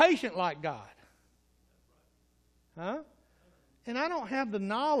 I'm not patient like God. Huh? And I don't have the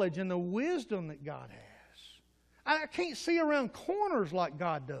knowledge and the wisdom that God has. I can't see around corners like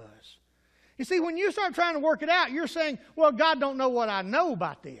God does. You see, when you start trying to work it out, you're saying, well, God don't know what I know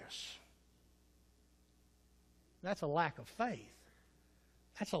about this. That's a lack of faith.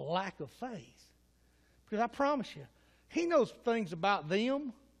 That's a lack of faith. Because I promise you, He knows things about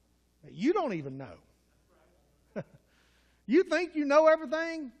them that you don't even know. You think you know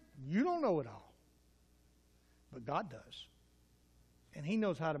everything? You don't know it all. But God does. And He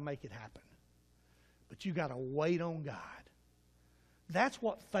knows how to make it happen. But you got to wait on God. That's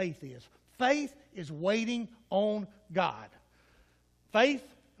what faith is. Faith is waiting on God. Faith,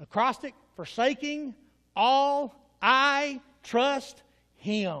 acrostic, forsaking all, I trust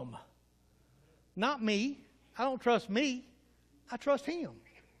Him. Not me. I don't trust me. I trust Him.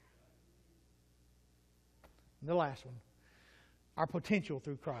 And the last one. Our potential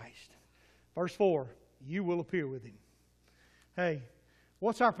through Christ. Verse 4. You will appear with Him. Hey,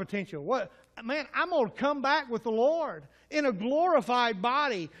 what's our potential? Man, I'm going to come back with the Lord in a glorified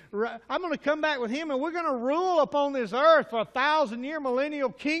body. I'm going to come back with Him, and we're going to rule upon this earth for 1,000-year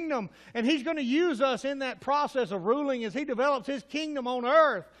millennial kingdom. And He's going to use us in that process of ruling as He develops His kingdom on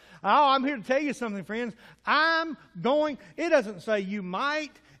earth. Oh, I'm here to tell you something, friends. It doesn't say you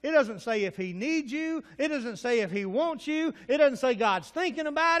might. It doesn't say if He needs you. It doesn't say if He wants you. It doesn't say God's thinking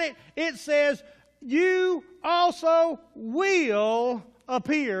about it. It says you also will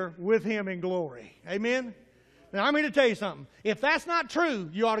appear with Him in glory. Amen? Now, I'm here to tell you something. If that's not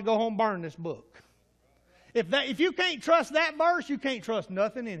true, you ought to go home and burn this book. If you can't trust that verse, you can't trust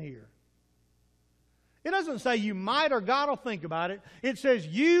nothing in here. It doesn't say you might or God will think about it. It says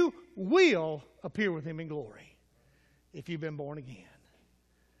you will appear with Him in glory if you've been born again.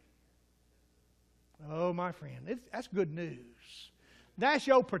 Oh, my friend, that's good news. That's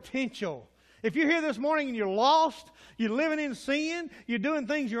your potential. If you're here this morning and you're lost, you're living in sin, you're doing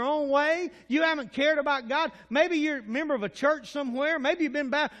things your own way, you haven't cared about God, maybe you're a member of a church somewhere, maybe you've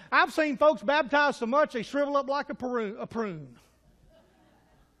been baptized. I've seen folks baptized so much they shrivel up like a prune.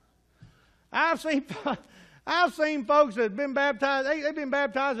 I've seen folks that have been baptized, they've been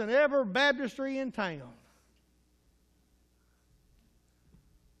baptized in every baptistry in town.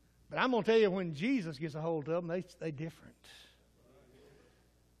 But I'm going to tell you, when Jesus gets a hold of them, they're different.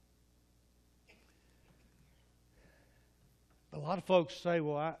 A lot of folks say,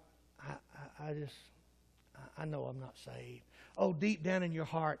 well, I know I'm not saved. Oh, deep down in your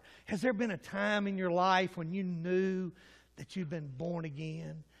heart, has there been a time in your life when you knew that you'd been born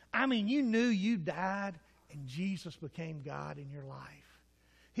again? I mean, you knew you died and Jesus became God in your life.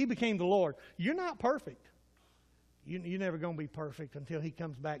 He became the Lord. You're not perfect. You're never going to be perfect until He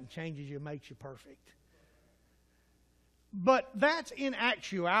comes back and changes you and makes you perfect. But that's in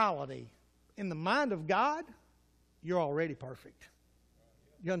actuality. In the mind of God, you're already perfect.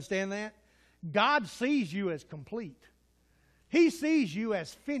 You understand that? God sees you as complete. He sees you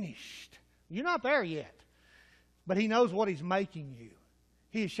as finished. You're not there yet. But He knows what He's making you.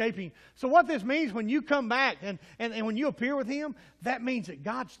 He is shaping. So what this means when you come back and when you appear with Him, that means that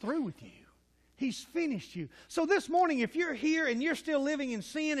God's through with you. He's finished you. So this morning, if you're here and you're still living in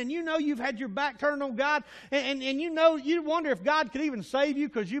sin and you know you've had your back turned on God and you know you wonder if God could even save you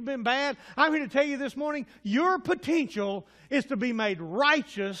because you've been bad, I'm here to tell you this morning, your potential is to be made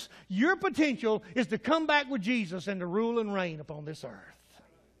righteous. Your potential is to come back with Jesus and to rule and reign upon this earth.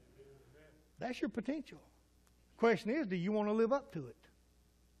 That's your potential. The question is, do you want to live up to it?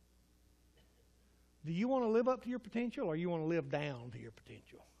 Do you want to live up to your potential, or you want to live down to your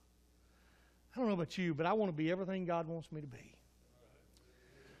potential? I don't know about you, but I want to be everything God wants me to be.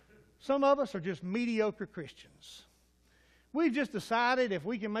 Some of us are just mediocre Christians. We've just decided if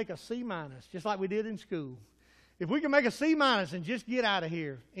we can make a C-, just like we did in school. If we can make a C- and just get out of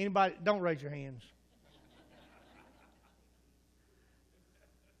here. Anybody, don't raise your hands.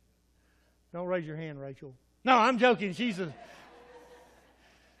 Don't raise your hand, Rachel. No, I'm joking. She's the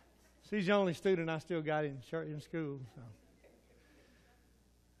only student I still got in school. So.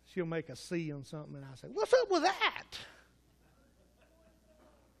 She'll make a C on something, and I say, "What's up with that?"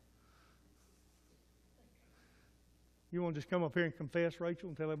 You want to just come up here and confess, Rachel,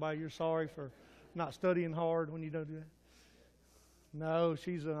 and tell everybody you're sorry for not studying hard when you don't do that? No,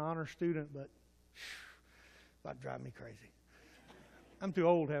 she's an honor student, but that drives me crazy. I'm too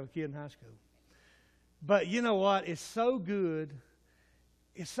old to have a kid in high school. But you know what? It's so good.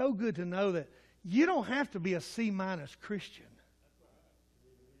 It's so good to know that you don't have to be a C- Christian.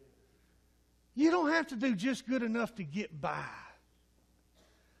 You don't have to do just good enough to get by.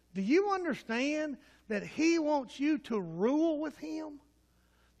 Do you understand that He wants you to rule with Him?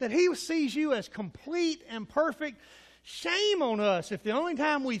 That He sees you as complete and perfect? Shame on us if the only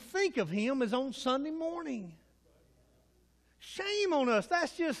time we think of Him is on Sunday morning. Shame on us.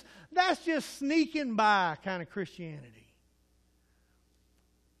 That's just sneaking by kind of Christianity.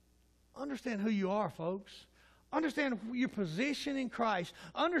 Understand who you are, folks. Understand your position in Christ.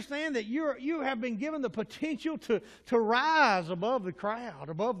 Understand that you have been given the potential to rise above the crowd,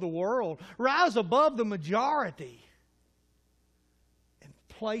 above the world, rise above the majority, and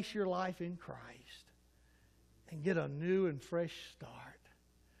place your life in Christ and get a new and fresh start.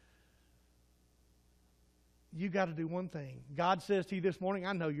 You got to do one thing. God says to you this morning,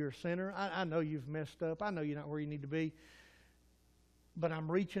 I know you're a sinner. I know you've messed up. I know you're not where you need to be. But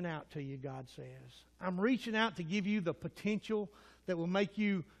I'm reaching out to you, God says. I'm reaching out to give you the potential that will make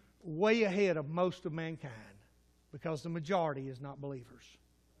you way ahead of most of mankind, because the majority is not believers.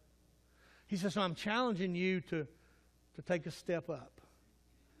 He says, so I'm challenging you to take a step up.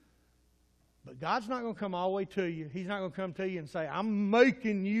 But God's not going to come all the way to you. He's not going to come to you and say, I'm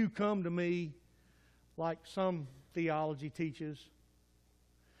making you come to me, like some theology teaches.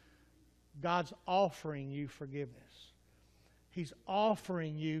 God's offering you forgiveness. He's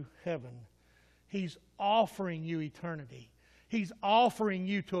offering you heaven. He's offering you eternity. He's offering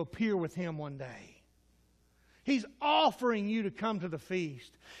you to appear with Him one day. He's offering you to come to the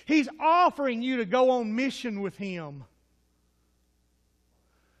feast. He's offering you to go on mission with Him.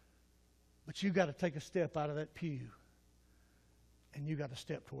 But you've got to take a step out of that pew, and you've got to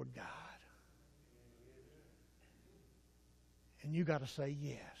step toward God. And you've got to say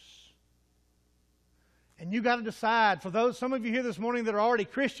yes. And you got to decide, for those, some of you here this morning that are already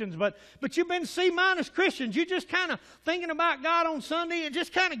Christians, but you've been C- Christians. You're just kind of thinking about God on Sunday and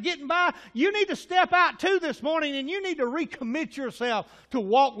just kind of getting by. You need to step out too this morning, and you need to recommit yourself to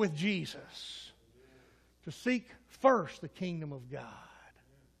walk with Jesus. To seek first the kingdom of God.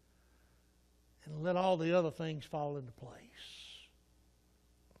 And let all the other things fall into place.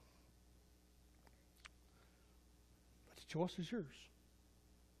 But the choice is yours.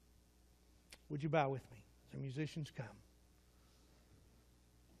 Would you bow with me? The musicians come.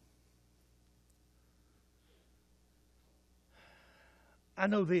 I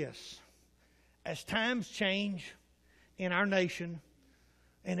know this. As times change in our nation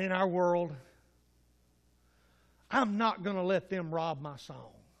and in our world, I'm not going to let them rob my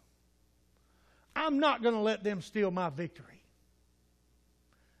song. I'm not going to let them steal my victory.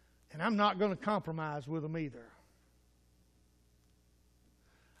 And I'm not going to compromise with them either.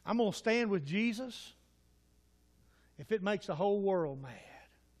 I'm going to stand with Jesus if it makes the whole world mad.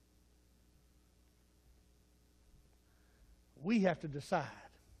 We have to decide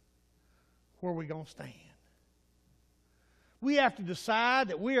where we're going to stand. We have to decide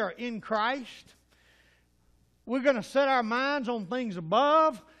that we are in Christ. We're going to set our minds on things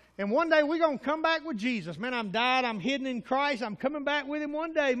above. And one day we're going to come back with Jesus. Man, I'm died. I'm hidden in Christ. I'm coming back with Him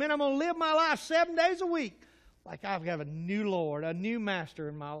one day. Man, I'm going to live my life 7 days a week like I've got a new Lord, a new Master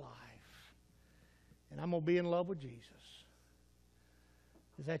in my life. And I'm going to be in love with Jesus.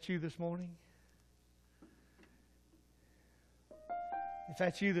 Is that you this morning? If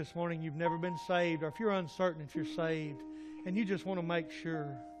that's you this morning, you've never been saved, or if you're uncertain if you're saved, and you just want to make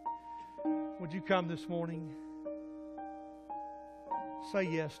sure, would you come this morning? Say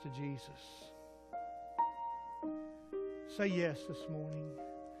yes to Jesus. Say yes this morning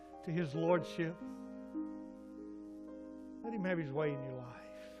to His Lordship. Let Him have His way in your life.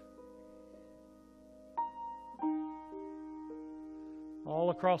 All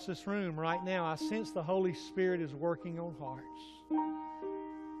across this room right now, I sense the Holy Spirit is working on hearts.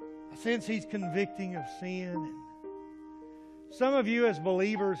 I sense He's convicting of sin. And some of you as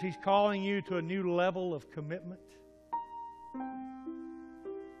believers, He's calling you to a new level of commitment. And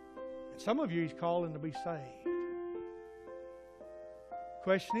some of you He's calling to be saved.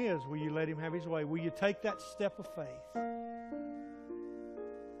 Question is, will you let Him have His way? Will you take that step of faith?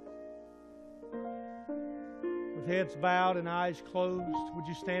 With heads bowed and eyes closed, would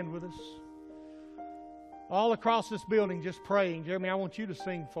you stand with us? All across this building just praying. Jeremy, I want you to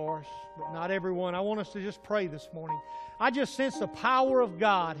sing for us, but not everyone. I want us to just pray this morning. I just sense the power of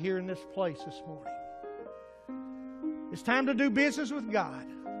God here in this place this morning. It's time to do business with God.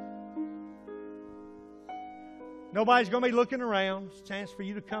 Nobody's going to be looking around. It's a chance for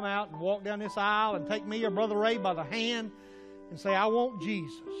you to come out and walk down this aisle and take me or Brother Ray by the hand and say, I want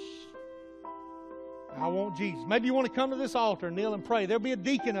Jesus. I want Jesus. Maybe you want to come to this altar and kneel and pray. There'll be a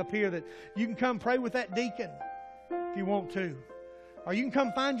deacon up here that you can come pray with that deacon if you want to. Or you can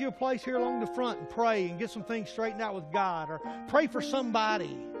come find you a place here along the front and pray and get some things straightened out with God. Or pray for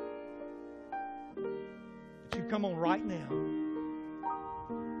somebody. But you come on right now.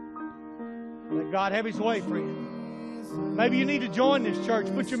 Let God have His way, friend. Maybe you need to join this church.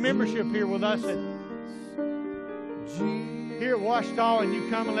 Put your membership here with us here at Ouachita, and you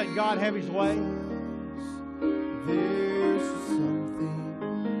come and let God have His way. There's something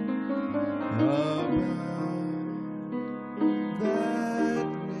about that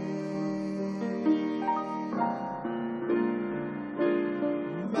name,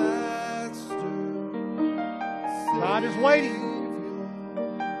 Master. God is waiting.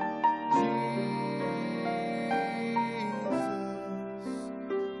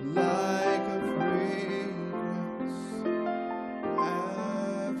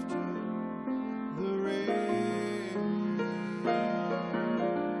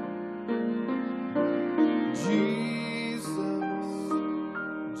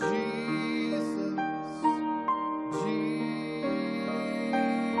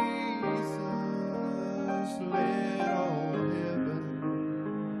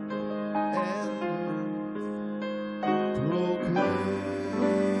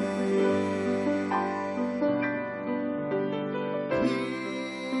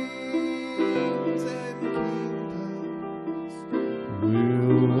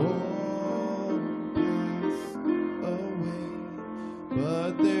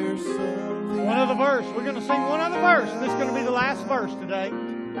 We're going to sing one other verse. This is going to be the last verse today.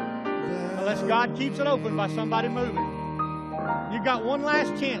 Unless God keeps it open by somebody moving. You've got one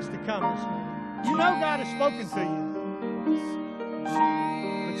last chance to come this morning. You know God has spoken to you.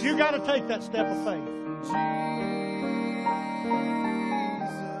 But you've got to take that step of faith.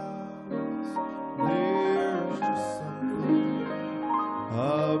 There's just something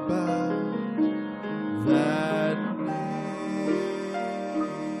about that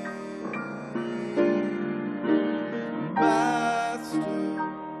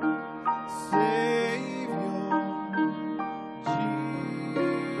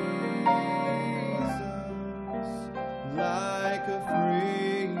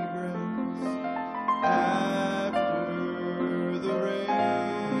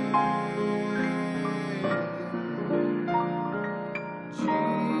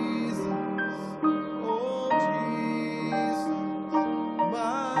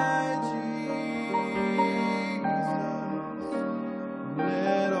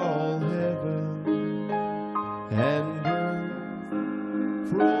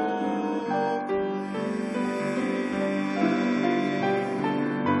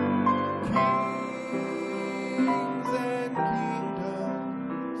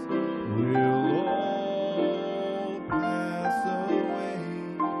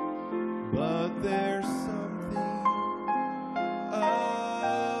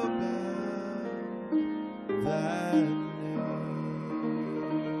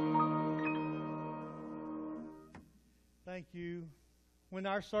Thank you. When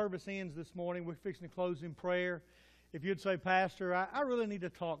our service ends this morning, we're fixing to close in prayer. If you'd say, Pastor, I really need to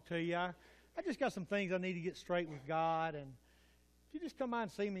talk to you. I just got some things I need to get straight with God. And if you just come by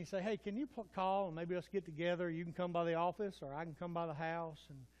and see me and say, hey, can you call and maybe let's get together. You can come by the office or I can come by the house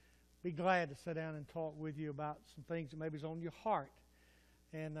and be glad to sit down and talk with you about some things that maybe is on your heart.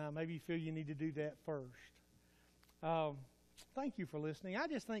 And maybe you feel you need to do that first. Thank you for listening. I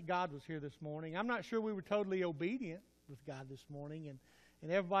just think God was here this morning. I'm not sure we were totally obedient with God this morning, and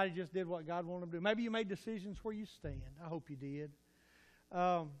everybody just did what God wanted them to do. Maybe you made decisions where you stand. I hope you did.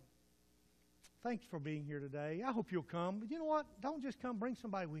 Thank you for being here today. I hope you'll come. But you know what? Don't just come. Bring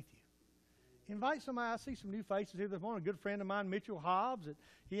somebody with you. invite somebody. I see some new faces here this morning. A good friend of mine, Mitchell Hobbs.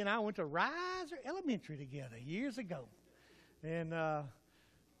 He and I went to Riser Elementary together years ago. And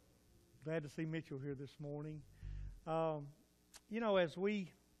glad to see Mitchell here this morning. As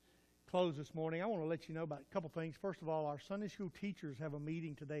we close this morning, I want to let you know about a couple things. First of all, our Sunday school teachers have a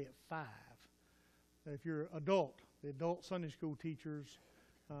meeting today at 5. If you're adult, the adult Sunday school teachers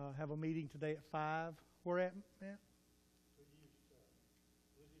have a meeting today at 5. Where at, Matt?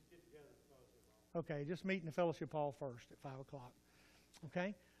 Okay, just meet in the fellowship hall first at 5 o'clock.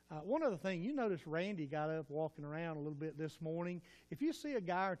 Okay? One other thing, you notice Randy got up walking around a little bit this morning. If you see a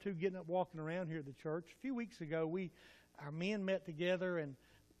guy or two getting up walking around here at the church, a few weeks ago, our men met together, and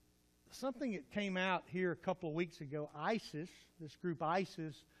something that came out here a couple of weeks ago, ISIS, this group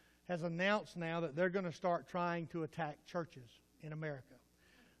ISIS, has announced now that they're going to start trying to attack churches in America.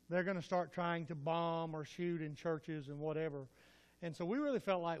 They're going to start trying to bomb or shoot in churches and whatever. And so we really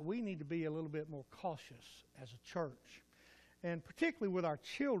felt like we need to be a little bit more cautious as a church. And particularly with our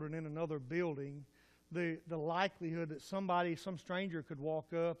children in another building, the likelihood that some stranger could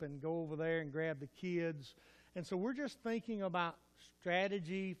walk up and go over there and grab the kids. And so we're just thinking about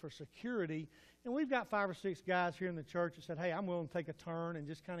strategy for security. And we've got 5 or 6 guys here in the church that said, hey, I'm willing to take a turn and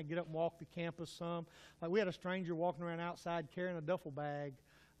just kind of get up and walk the campus some. Like we had a stranger walking around outside carrying a duffel bag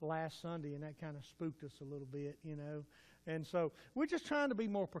last Sunday, and that kind of spooked us a little bit, And so we're just trying to be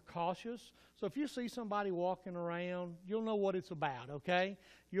more precautious. So if you see somebody walking around, you'll know what it's about, okay?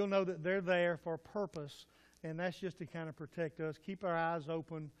 You'll know that they're there for a purpose, and that's just to kind of protect us, keep our eyes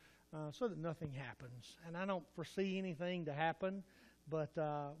open so that nothing happens. And I don't foresee anything to happen, but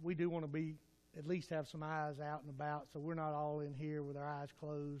we do want to at least have some eyes out and about so we're not all in here with our eyes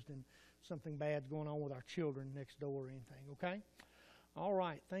closed and something bad's going on with our children next door or anything, okay? All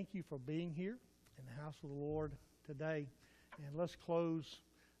right, thank you for being here in the house of the Lord today. And let's close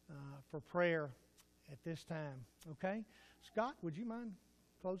for prayer at this time, okay? Scott, would you mind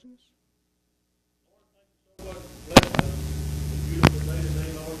closing us? Lord, thank you so much for blessing us. It's a beautiful day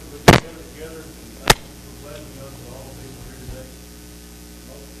today, Lord, we're together. Thank you for blessing us with all people here today.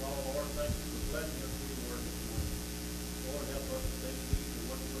 Most of all, Lord, thank you for blessing us with your word this morning. Lord, help us to stay